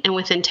ethically and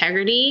with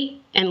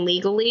integrity and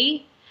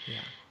legally.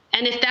 Yeah.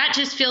 And if that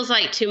just feels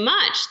like too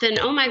much, then,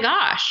 oh my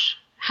gosh,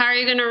 how are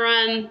you going to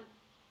run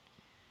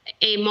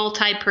a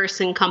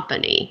multi-person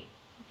company.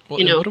 Well,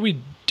 and what are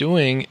we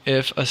doing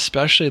if,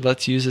 especially,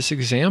 let's use this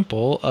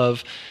example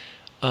of,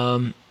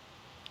 and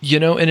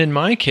in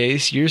my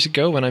case, years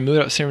ago when I moved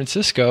out to San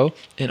Francisco,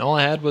 and all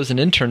I had was an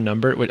intern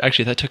number, which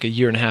actually that took a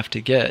year and a half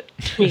to get.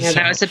 Yeah, so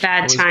that was a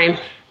bad time.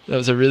 That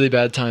was a really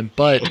bad time.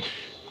 But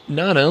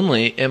not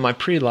only am I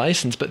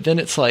pre-licensed, but then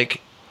it's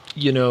like,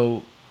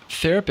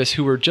 therapists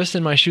who were just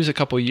in my shoes a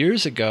couple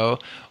years ago,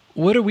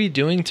 what are we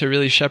doing to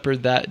really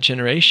shepherd that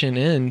generation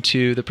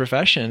into the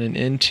profession and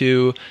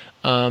into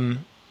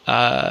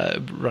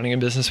running a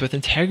business with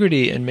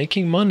integrity and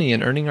making money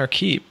and earning our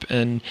keep?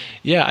 And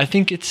yeah, I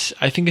think it's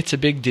a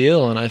big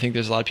deal, and I think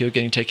there's a lot of people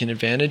getting taken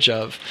advantage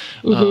of.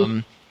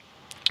 Mm-hmm.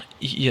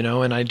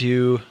 And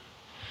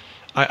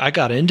I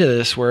got into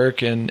this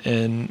work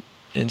and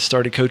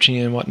started coaching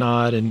and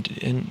whatnot,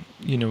 and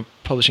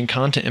publishing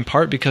content in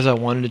part because I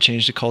wanted to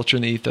change the culture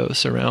and the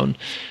ethos around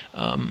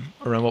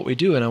what we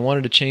do, and I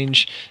wanted to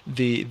change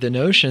the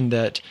notion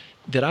that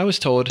I was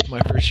told my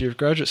first year of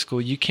graduate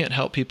school, you can't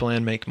help people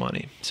and make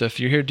money. So if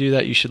you're here to do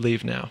that, you should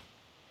leave now.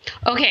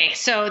 Okay,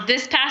 so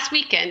this past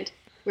weekend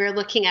we were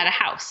looking at a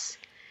house,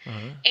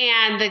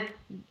 and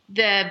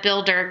the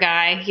builder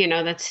guy,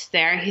 that's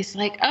there, he's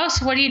like, "Oh,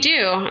 so what do you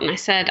do?" And I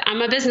said, "I'm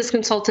a business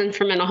consultant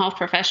for mental health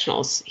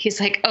professionals."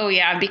 He's like, "Oh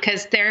yeah,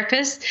 because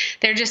therapists,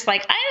 they're just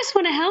like, I just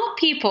want to help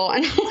people."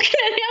 And I'm looking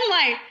at him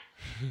like,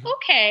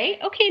 okay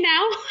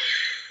now.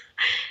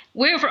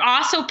 We're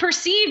also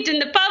perceived in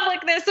the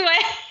public this way.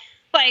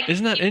 Like,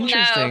 isn't that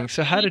interesting?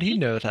 So how did he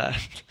know that?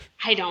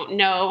 I don't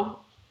know.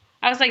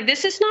 I was like,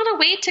 this is not a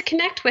way to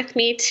connect with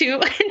me to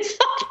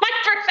insult my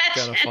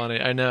profession. Kind of funny,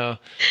 I know.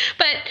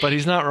 But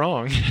he's not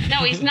wrong.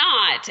 No, he's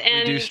not.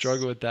 And we do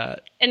struggle with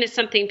that. And it's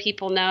something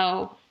people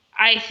know.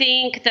 I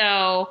think,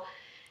 though,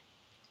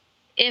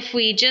 if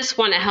we just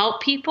want to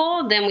help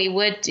people, then we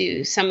would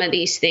do some of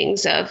these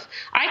things I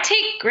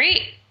take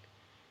great, I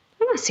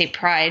don't want to say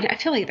pride. I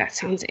feel like that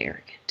sounds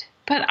arrogant.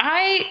 But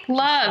I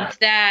love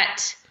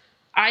that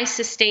I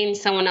sustain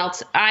someone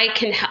else. I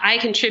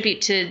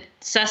contribute to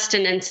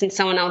sustenance in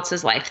someone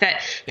else's life,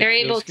 that they're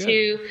able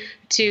to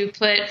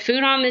put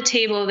food on the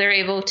table. They're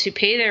able to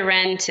pay their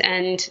rent,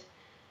 and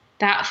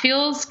that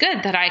feels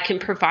good that I can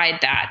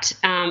provide that.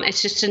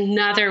 It's just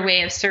another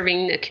way of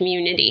serving the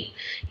community,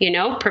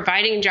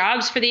 providing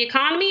jobs for the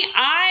economy.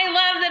 I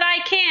love that I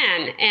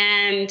can.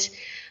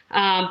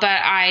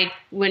 But I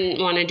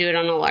wouldn't want to do it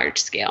on a large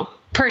scale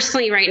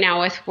personally right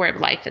now with where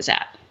life is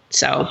at.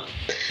 So,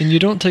 and you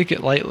don't take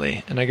it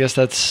lightly. And I guess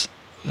that's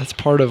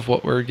part of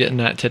what we're getting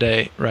at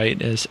today,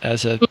 right?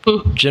 As a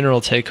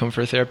general take home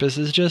for therapists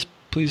is just,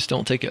 please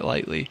don't take it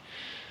lightly.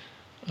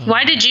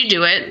 Why did you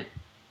do it?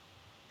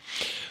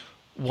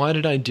 Why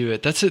did I do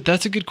it? That's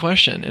a good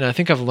question. And I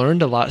think I've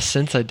learned a lot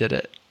since I did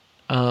it.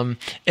 And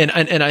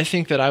I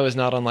think that I was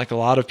not unlike a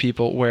lot of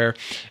people where,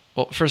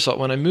 well, first of all,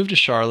 when I moved to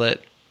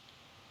Charlotte,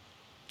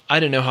 I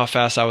didn't know how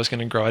fast I was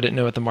going to grow. I didn't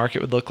know what the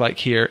market would look like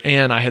here.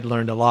 And I had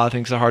learned a lot of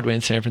things the hard way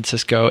in San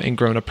Francisco and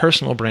grown a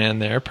personal brand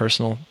there,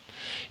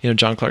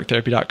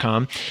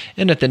 JohnClarkTherapy.com.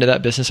 And at the end of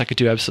that business, I could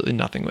do absolutely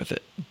nothing with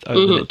it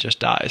other than it just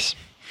dies.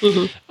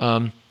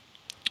 Mm-hmm.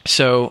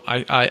 So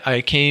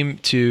I came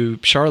to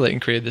Charlotte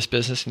and created this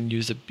business and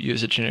used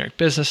a generic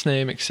business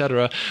name,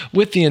 etc.,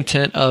 with the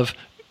intent of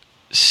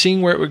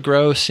seeing where it would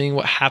grow, seeing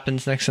what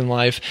happens next in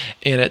life,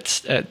 and at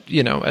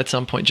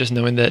some point just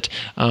knowing that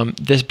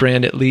this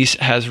brand at least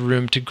has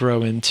room to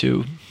grow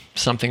into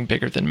something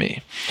bigger than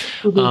me.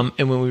 Mm-hmm.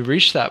 And when we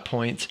reached that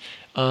point,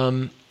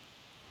 I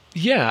think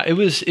it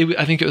was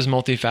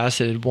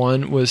multifaceted.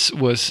 One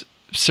was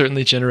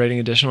certainly generating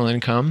additional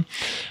income.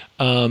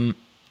 I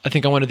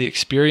think I wanted the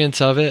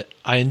experience of it.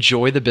 I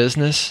enjoy the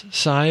business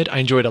side. I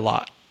enjoyed a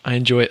lot. I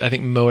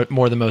think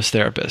more than most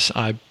therapists.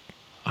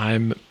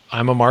 I'm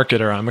a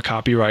marketer. I'm a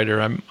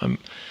copywriter. I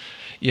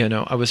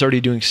was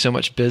already doing so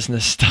much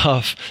business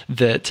stuff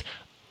that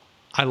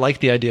I like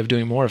the idea of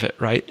doing more of it,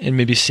 right? And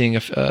maybe seeing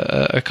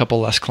a couple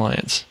less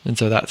clients. And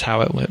so that's how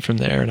it went from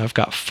there. And I've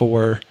got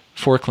four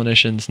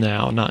clinicians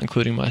now, not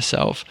including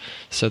myself.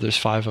 So there's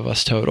 5 of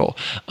us total.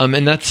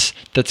 And that's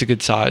a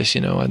good size,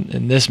 and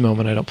in this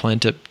moment, I don't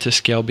plan to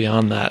scale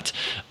beyond that.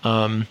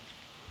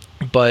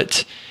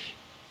 But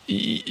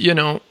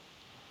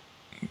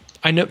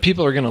I know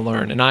people are going to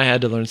learn, and I've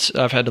had to learn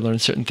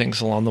certain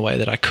things along the way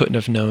that I couldn't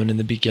have known in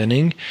the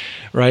beginning.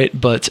 Right.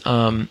 But,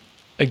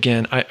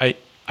 again, I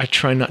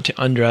try not to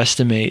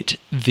underestimate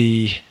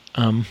the,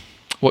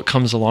 what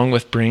comes along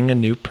with bringing a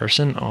new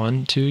person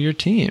onto your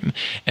team,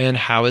 and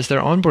how is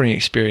their onboarding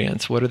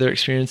experience? What are their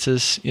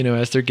experiences,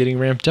 as they're getting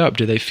ramped up?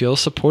 Do they feel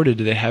supported?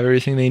 Do they have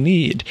everything they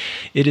need?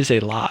 It is a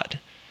lot,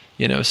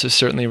 so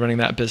certainly running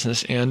that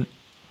business and,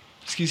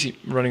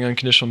 running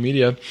Unconditional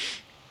Media,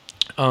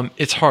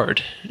 it's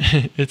hard.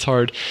 It's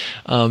hard.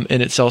 And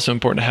it's also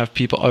important to have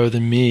people other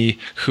than me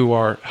who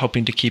are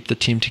helping to keep the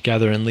team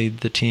together and lead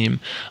the team,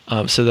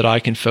 so that I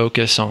can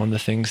focus on the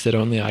things that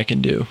only I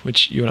can do,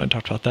 which you and I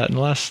talked about that in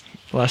the last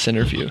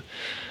interview.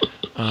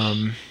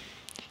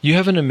 You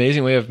have an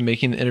amazing way of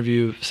making the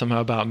interview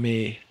somehow about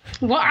me.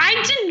 Well,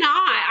 I did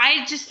not.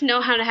 I just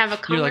know how to have a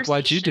conversation. You're like,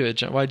 why'd you do it,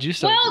 John? Why'd you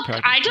start Well,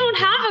 group practice? I don't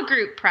have a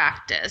group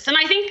practice. And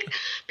I think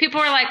people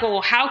are like,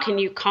 well, how can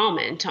you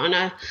comment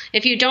on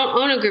if you don't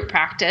own a group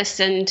practice?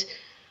 And,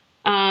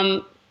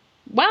 well,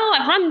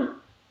 I've run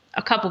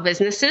a couple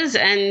businesses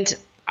and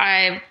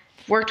I've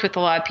worked with a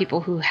lot of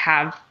people who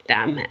have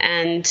them,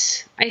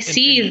 and I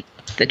see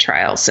the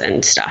trials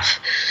and stuff.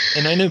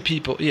 And I know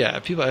people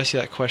ask you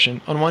that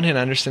question. On one hand,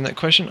 I understand that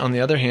question. On the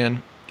other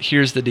hand,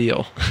 here's the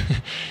deal.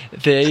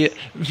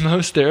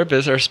 Most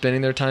therapists are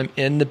spending their time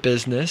in the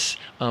business,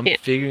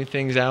 figuring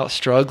things out,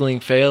 struggling,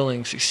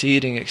 failing,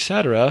 succeeding,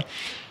 etc.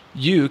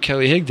 You,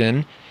 Kelly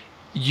Higdon,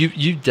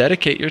 you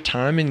dedicate your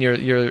time and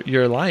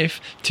your life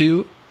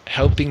to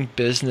helping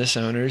business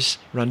owners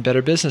run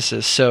better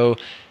businesses. So,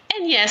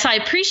 and yes, I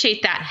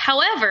appreciate that.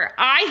 However,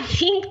 I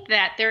think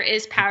that there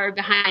is power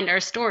behind our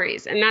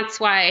stories. And that's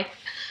why,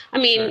 I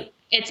mean, sure.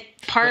 It's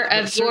part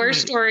of your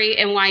story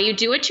and why you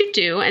do what you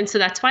do. And so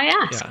that's why I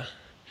asked. Yeah.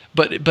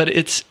 But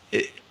it's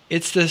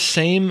the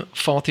same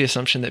faulty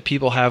assumption that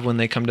people have when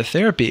they come to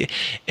therapy.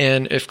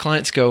 And if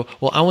clients go,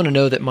 well, I want to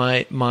know that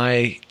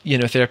my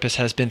therapist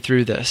has been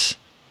through this.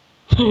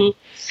 Mm-hmm.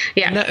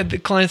 Yeah. And the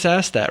clients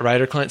ask that,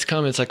 right? Or clients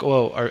come, it's like,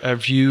 oh,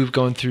 have you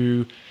gone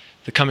through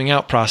the coming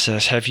out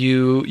process? Have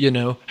you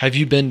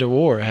been to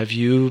war? Have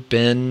you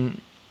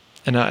been,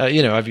 and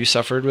have you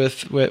suffered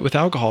with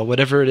alcohol,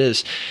 whatever it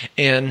is?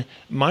 And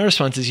my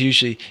response is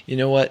usually, you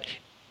know what?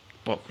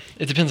 Well,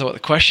 it depends on what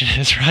the question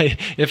is, right?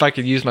 If I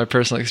could use my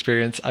personal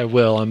experience, I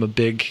will. I'm a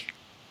big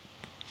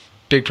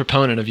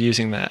proponent of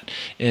using that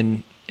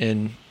in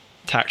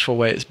tactful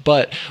ways.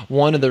 But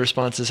one of the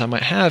responses I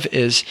might have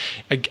is,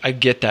 I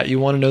get that. You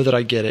want to know that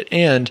I get it.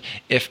 And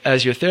if,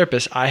 as your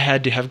therapist, I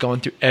had to have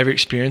gone through every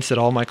experience that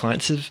all my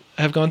clients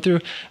have gone through,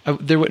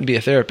 there wouldn't be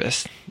a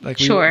therapist. Like,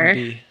 we wouldn't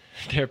be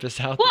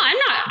therapists out there. Well,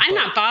 I'm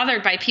not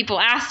bothered by people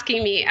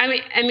asking me. I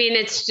mean,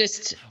 it's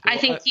just, well, I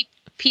think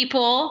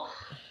people,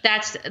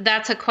 that's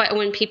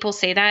when people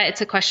say that,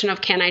 it's a question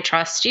of, can I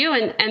trust you?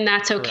 And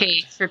that's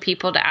okay. Correct. For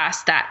people to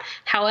ask that.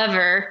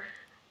 However,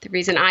 the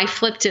reason I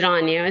flipped it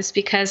on you is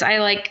because I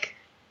like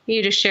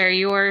you to share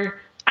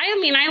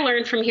I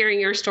learned from hearing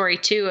your story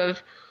too,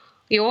 of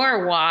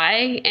your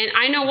why, and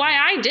I know why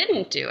I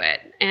didn't do it,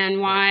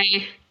 and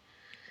why,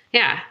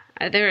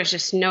 there was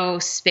just no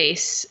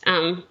space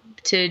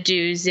to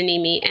do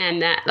Zynnyme,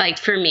 and that, like,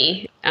 for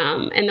me,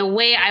 and the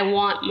way I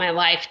want my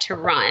life to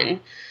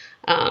run.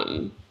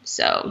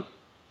 So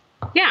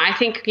yeah, I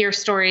think your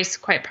story is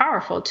quite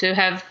powerful to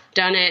have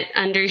done it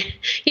under,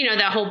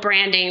 that whole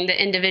branding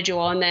the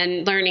individual, and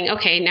then learning,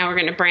 okay, now we're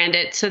going to brand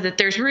it so that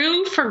there's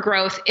room for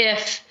growth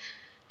if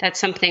that's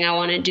something I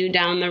want to do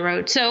down the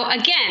road. So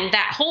again,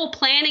 that whole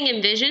planning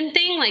and vision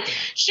thing, like,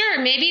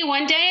 sure, maybe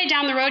one day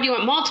down the road you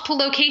want multiple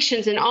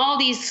locations and all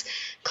these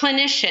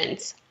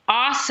clinicians.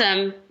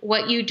 Awesome.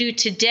 What you do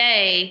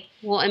today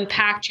will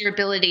impact your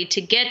ability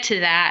to get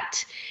to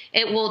that.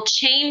 It will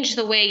change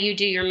the way you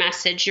do your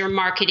message, your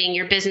marketing,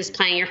 your business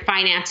plan, your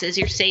finances,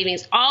 your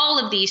savings.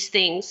 All of these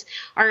things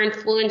are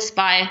influenced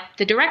by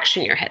the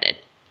direction you're headed.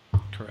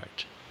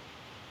 Correct.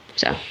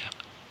 So,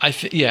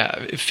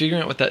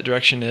 figuring out what that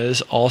direction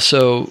is.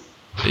 Also,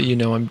 I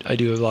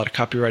do a lot of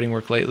copywriting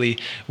work lately.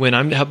 When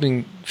I'm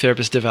helping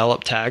therapists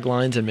develop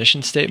taglines and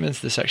mission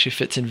statements, this actually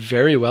fits in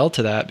very well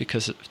to that,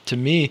 because to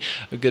me,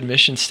 a good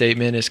mission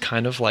statement is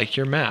kind of like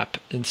your map.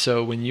 And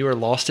so when you are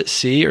lost at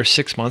sea, or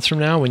 6 months from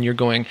now, when you're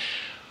going,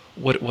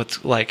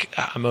 what's like,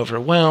 I'm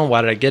overwhelmed,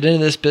 why did I get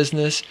into this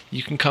business?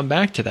 You can come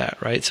back to that,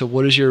 right? So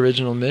what is your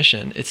original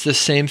mission? It's the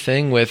same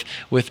thing with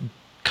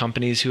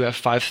companies who have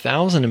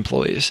 5,000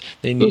 employees.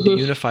 They need to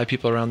unify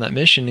people around that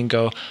mission and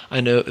go,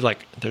 I know,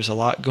 like, there's a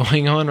lot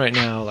going on right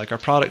now. Like, our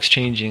product's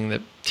changing,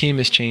 the team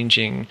is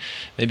changing,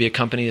 maybe a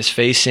company is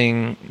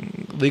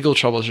facing legal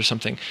troubles or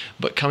something.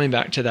 But coming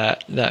back to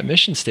that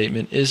mission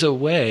statement is a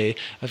way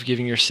of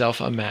giving yourself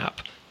a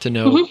map to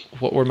know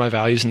what were my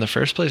values in the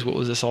first place, what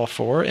was this all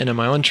for, and am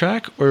I on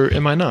track or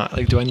am I not?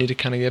 Like, do I need to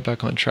kind of get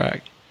back on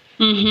track?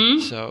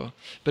 So,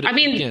 but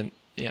again,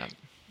 yeah.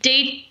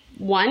 Day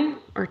one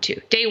or two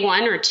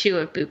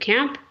of boot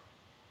camp,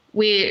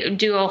 we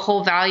do a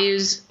whole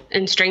values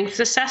and strengths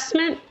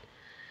assessment,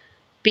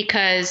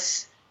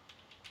 because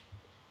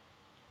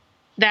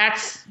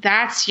that's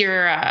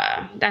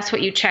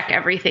what you check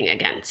everything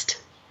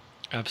against.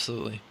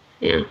 Absolutely.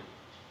 Yeah.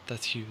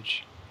 That's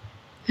huge.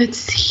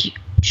 It's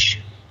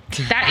huge.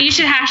 That you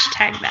should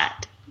hashtag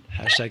that.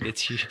 Hashtag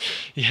it's huge.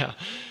 Yeah.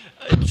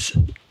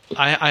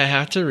 I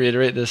have to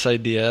reiterate this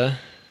idea,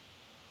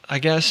 I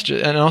guess,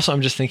 and also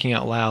I'm just thinking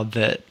out loud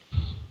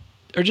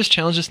or just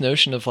challenge this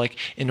notion of, like,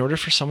 in order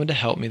for someone to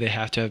help me, they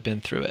have to have been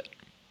through it.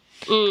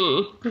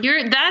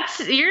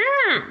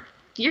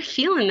 You're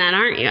feeling that,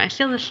 aren't you? I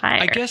feel the fire.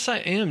 I guess I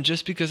am,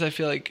 just because I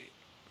feel like,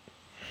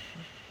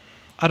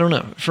 I don't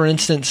know. For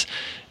instance,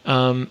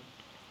 a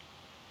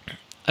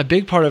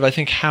big part of, I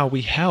think, how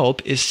we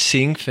help is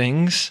seeing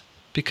things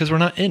because we're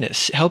not in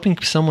it, helping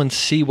someone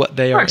see what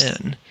they are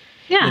in.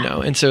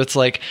 Yeah. And so it's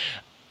like,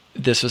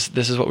 this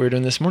is what we were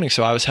doing this morning.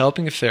 So I was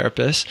helping a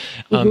therapist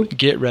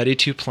get ready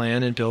to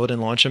plan and build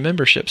and launch a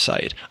membership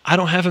site. I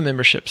don't have a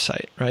membership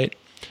site, right?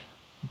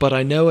 But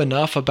I know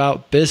enough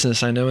about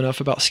business. I know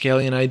enough about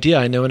scaling an idea.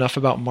 I know enough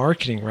about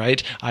marketing,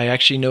 right? I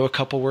actually know a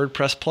couple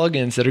WordPress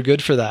plugins that are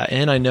good for that.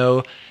 And I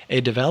know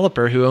a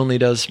developer who only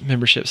does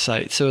membership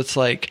sites. So it's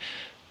like,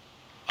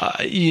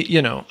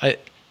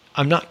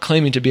 I'm not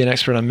claiming to be an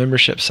expert on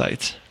membership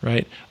sites,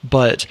 right?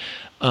 But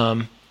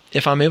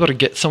if I'm able to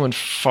get someone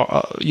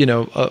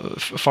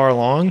far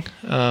along,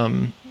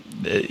 then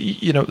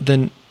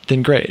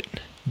great.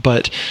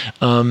 But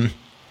I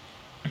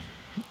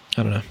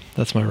don't know.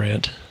 That's my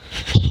rant.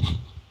 I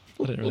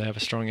didn't really have a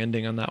strong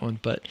ending on that one,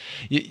 but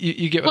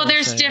you get what I'm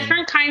saying. Well, there's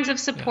different kinds of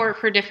support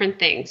for different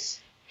things.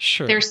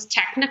 Sure. There's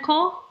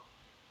technical,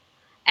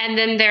 and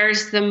then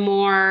there's the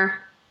more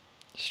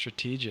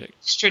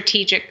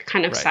strategic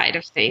kind of side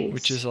of things.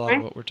 Which is a lot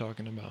of what we're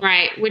talking about.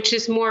 Right, which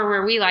is more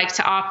where we like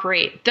to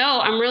operate. Though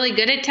I'm really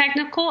good at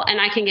technical, and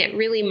I can get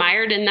really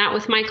mired in that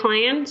with my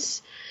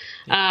clients,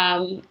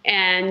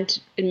 and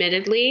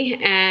admittedly,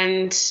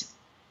 and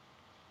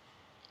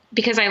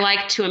because I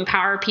like to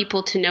empower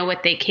people to know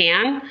what they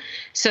can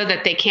so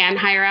that they can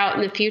hire out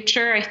in the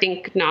future. I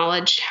think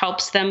knowledge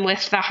helps them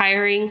with the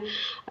hiring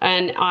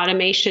and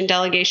automation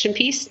delegation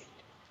piece.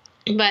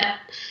 But I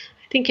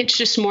think it's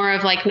just more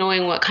of like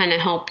knowing what kind of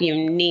help you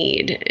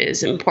need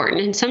is important.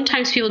 And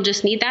sometimes people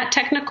just need that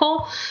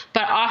technical,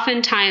 but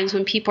oftentimes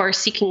when people are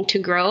seeking to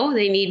grow,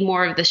 they need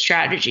more of the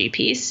strategy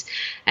piece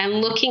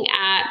and looking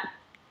at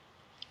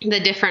the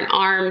different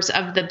arms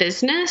of the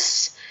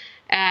business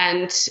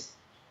and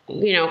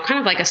kind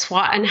of like a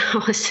SWOT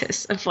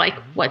analysis of like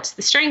what's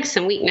the strengths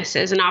and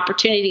weaknesses and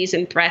opportunities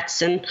and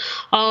threats and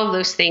all of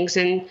those things,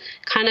 and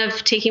kind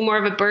of taking more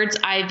of a bird's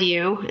eye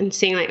view and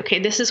seeing like, okay,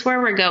 this is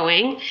where we're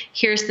going.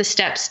 Here's the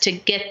steps to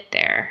get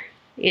there,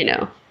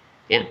 Yeah.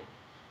 Yeah.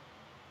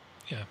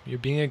 You're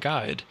being a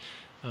guide.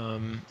 A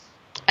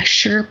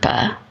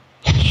Sherpa.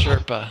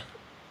 Sherpa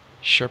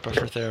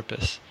for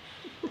therapists.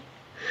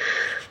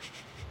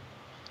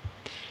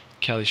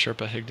 Kelly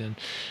Sherpa Higdon.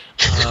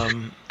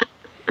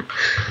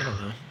 I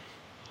don't know.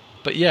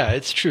 But yeah,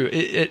 it's true.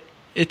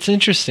 It's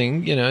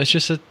interesting. It's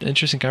just an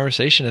interesting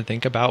conversation to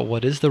think about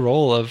what is the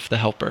role of the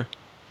helper.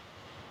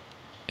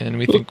 And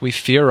we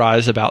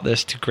theorize about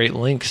this to great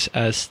lengths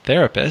as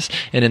therapists.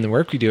 And in the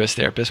work we do as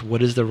therapists,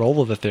 what is the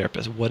role of a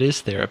therapist? What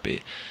is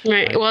therapy?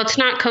 Right. Well, it's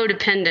not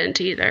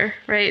codependent either,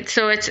 right?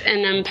 So it's an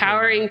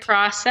empowering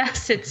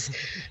process. It's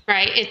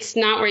right. It's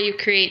not where you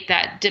create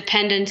that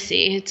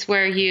dependency. It's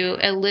where you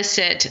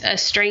elicit a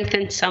strength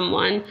in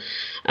someone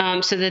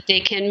so that they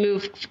can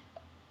move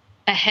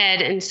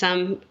ahead in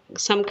some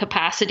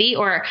capacity.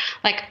 Or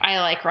like I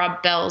like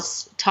Rob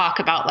Bell's talk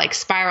about like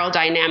spiral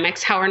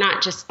dynamics, how we're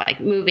not just like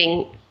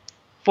moving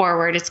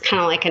forward. It's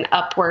kind of like an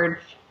upward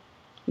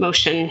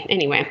motion.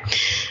 Anyway,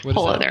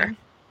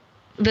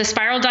 the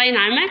spiral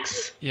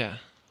dynamics. Yeah.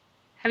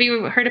 Have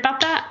you heard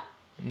about that?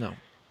 No.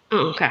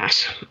 Oh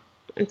gosh.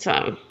 It's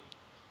a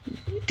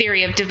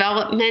theory of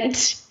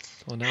development.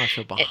 Well, now I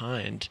feel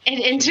behind. It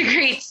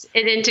integrates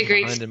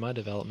behind in my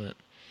development.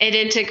 It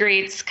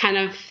integrates kind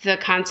of the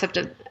concept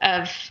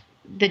of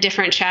the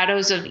different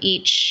shadows of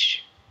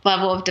each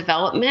level of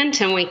development,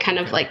 and we kind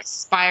of like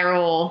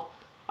spiral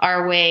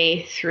our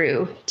way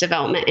through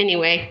development.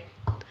 Anyway,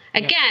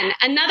 again,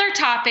 another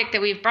topic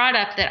that we've brought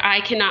up that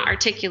I cannot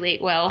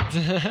articulate well,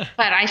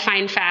 but I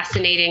find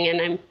fascinating,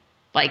 and I'm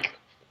like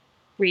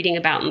reading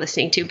about and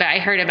listening to, but I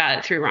heard about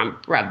it through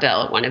Rob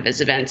Bell at one of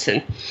his events.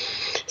 And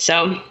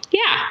so,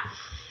 yeah,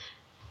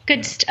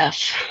 good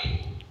stuff.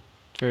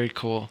 Very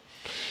cool.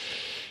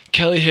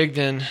 Kelly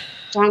Higdon.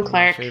 John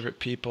Clark. My favorite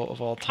people of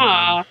all time.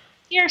 Aw,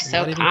 you're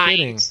so kind.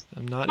 Kidding.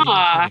 I'm not even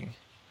kidding.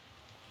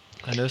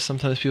 I know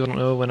sometimes people don't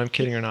know when I'm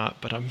kidding or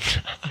not, but I'm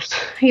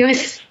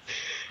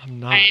I'm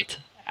not.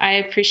 I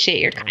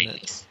appreciate your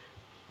kindness.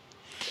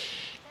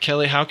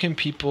 Kelly, how can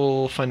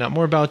people find out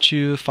more about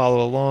you,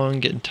 follow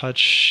along, get in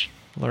touch,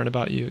 learn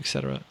about you,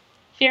 etc.?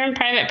 If you're in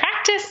private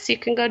practice, you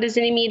can go to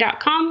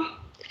zynnyme.com.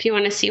 If you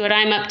want to see what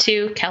I'm up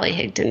to,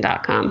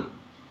 kellyhigdon.com.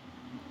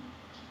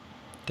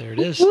 There it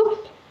is.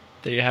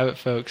 There you have it,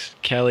 folks.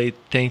 Kelly,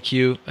 thank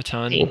you a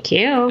ton. Thank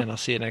you. And I'll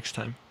see you next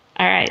time.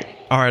 All right.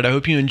 I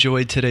hope you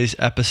enjoyed today's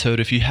episode.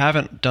 If you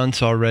haven't done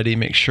so already,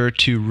 make sure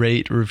to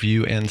rate,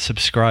 review, and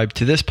subscribe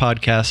to this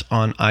podcast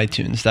on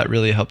iTunes. That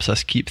really helps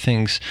us keep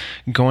things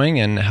going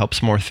and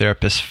helps more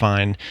therapists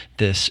find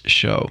this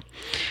show.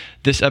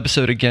 This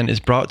episode, again, is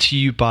brought to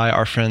you by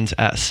our friends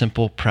at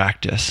Simple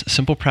Practice.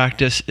 Simple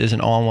Practice is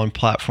an all-in-one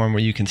platform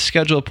where you can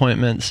schedule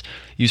appointments,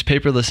 use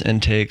paperless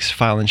intakes,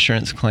 file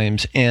insurance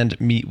claims, and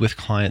meet with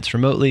clients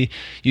remotely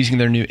using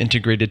their new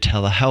integrated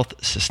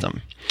telehealth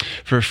system.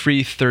 For a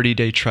free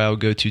 30-day trial,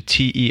 go to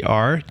ter.li/simple.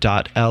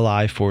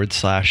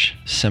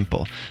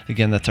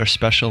 Again, that's our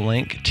special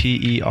link,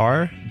 ter.li/simple.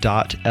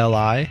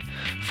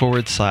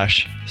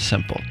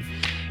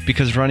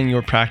 Because running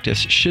your practice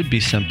should be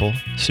simple,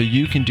 so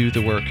you can do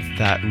the work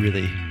that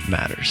really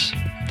matters.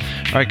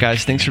 All right,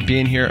 guys, thanks for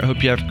being here. I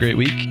hope you have a great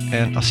week,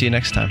 and I'll see you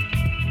next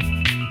time.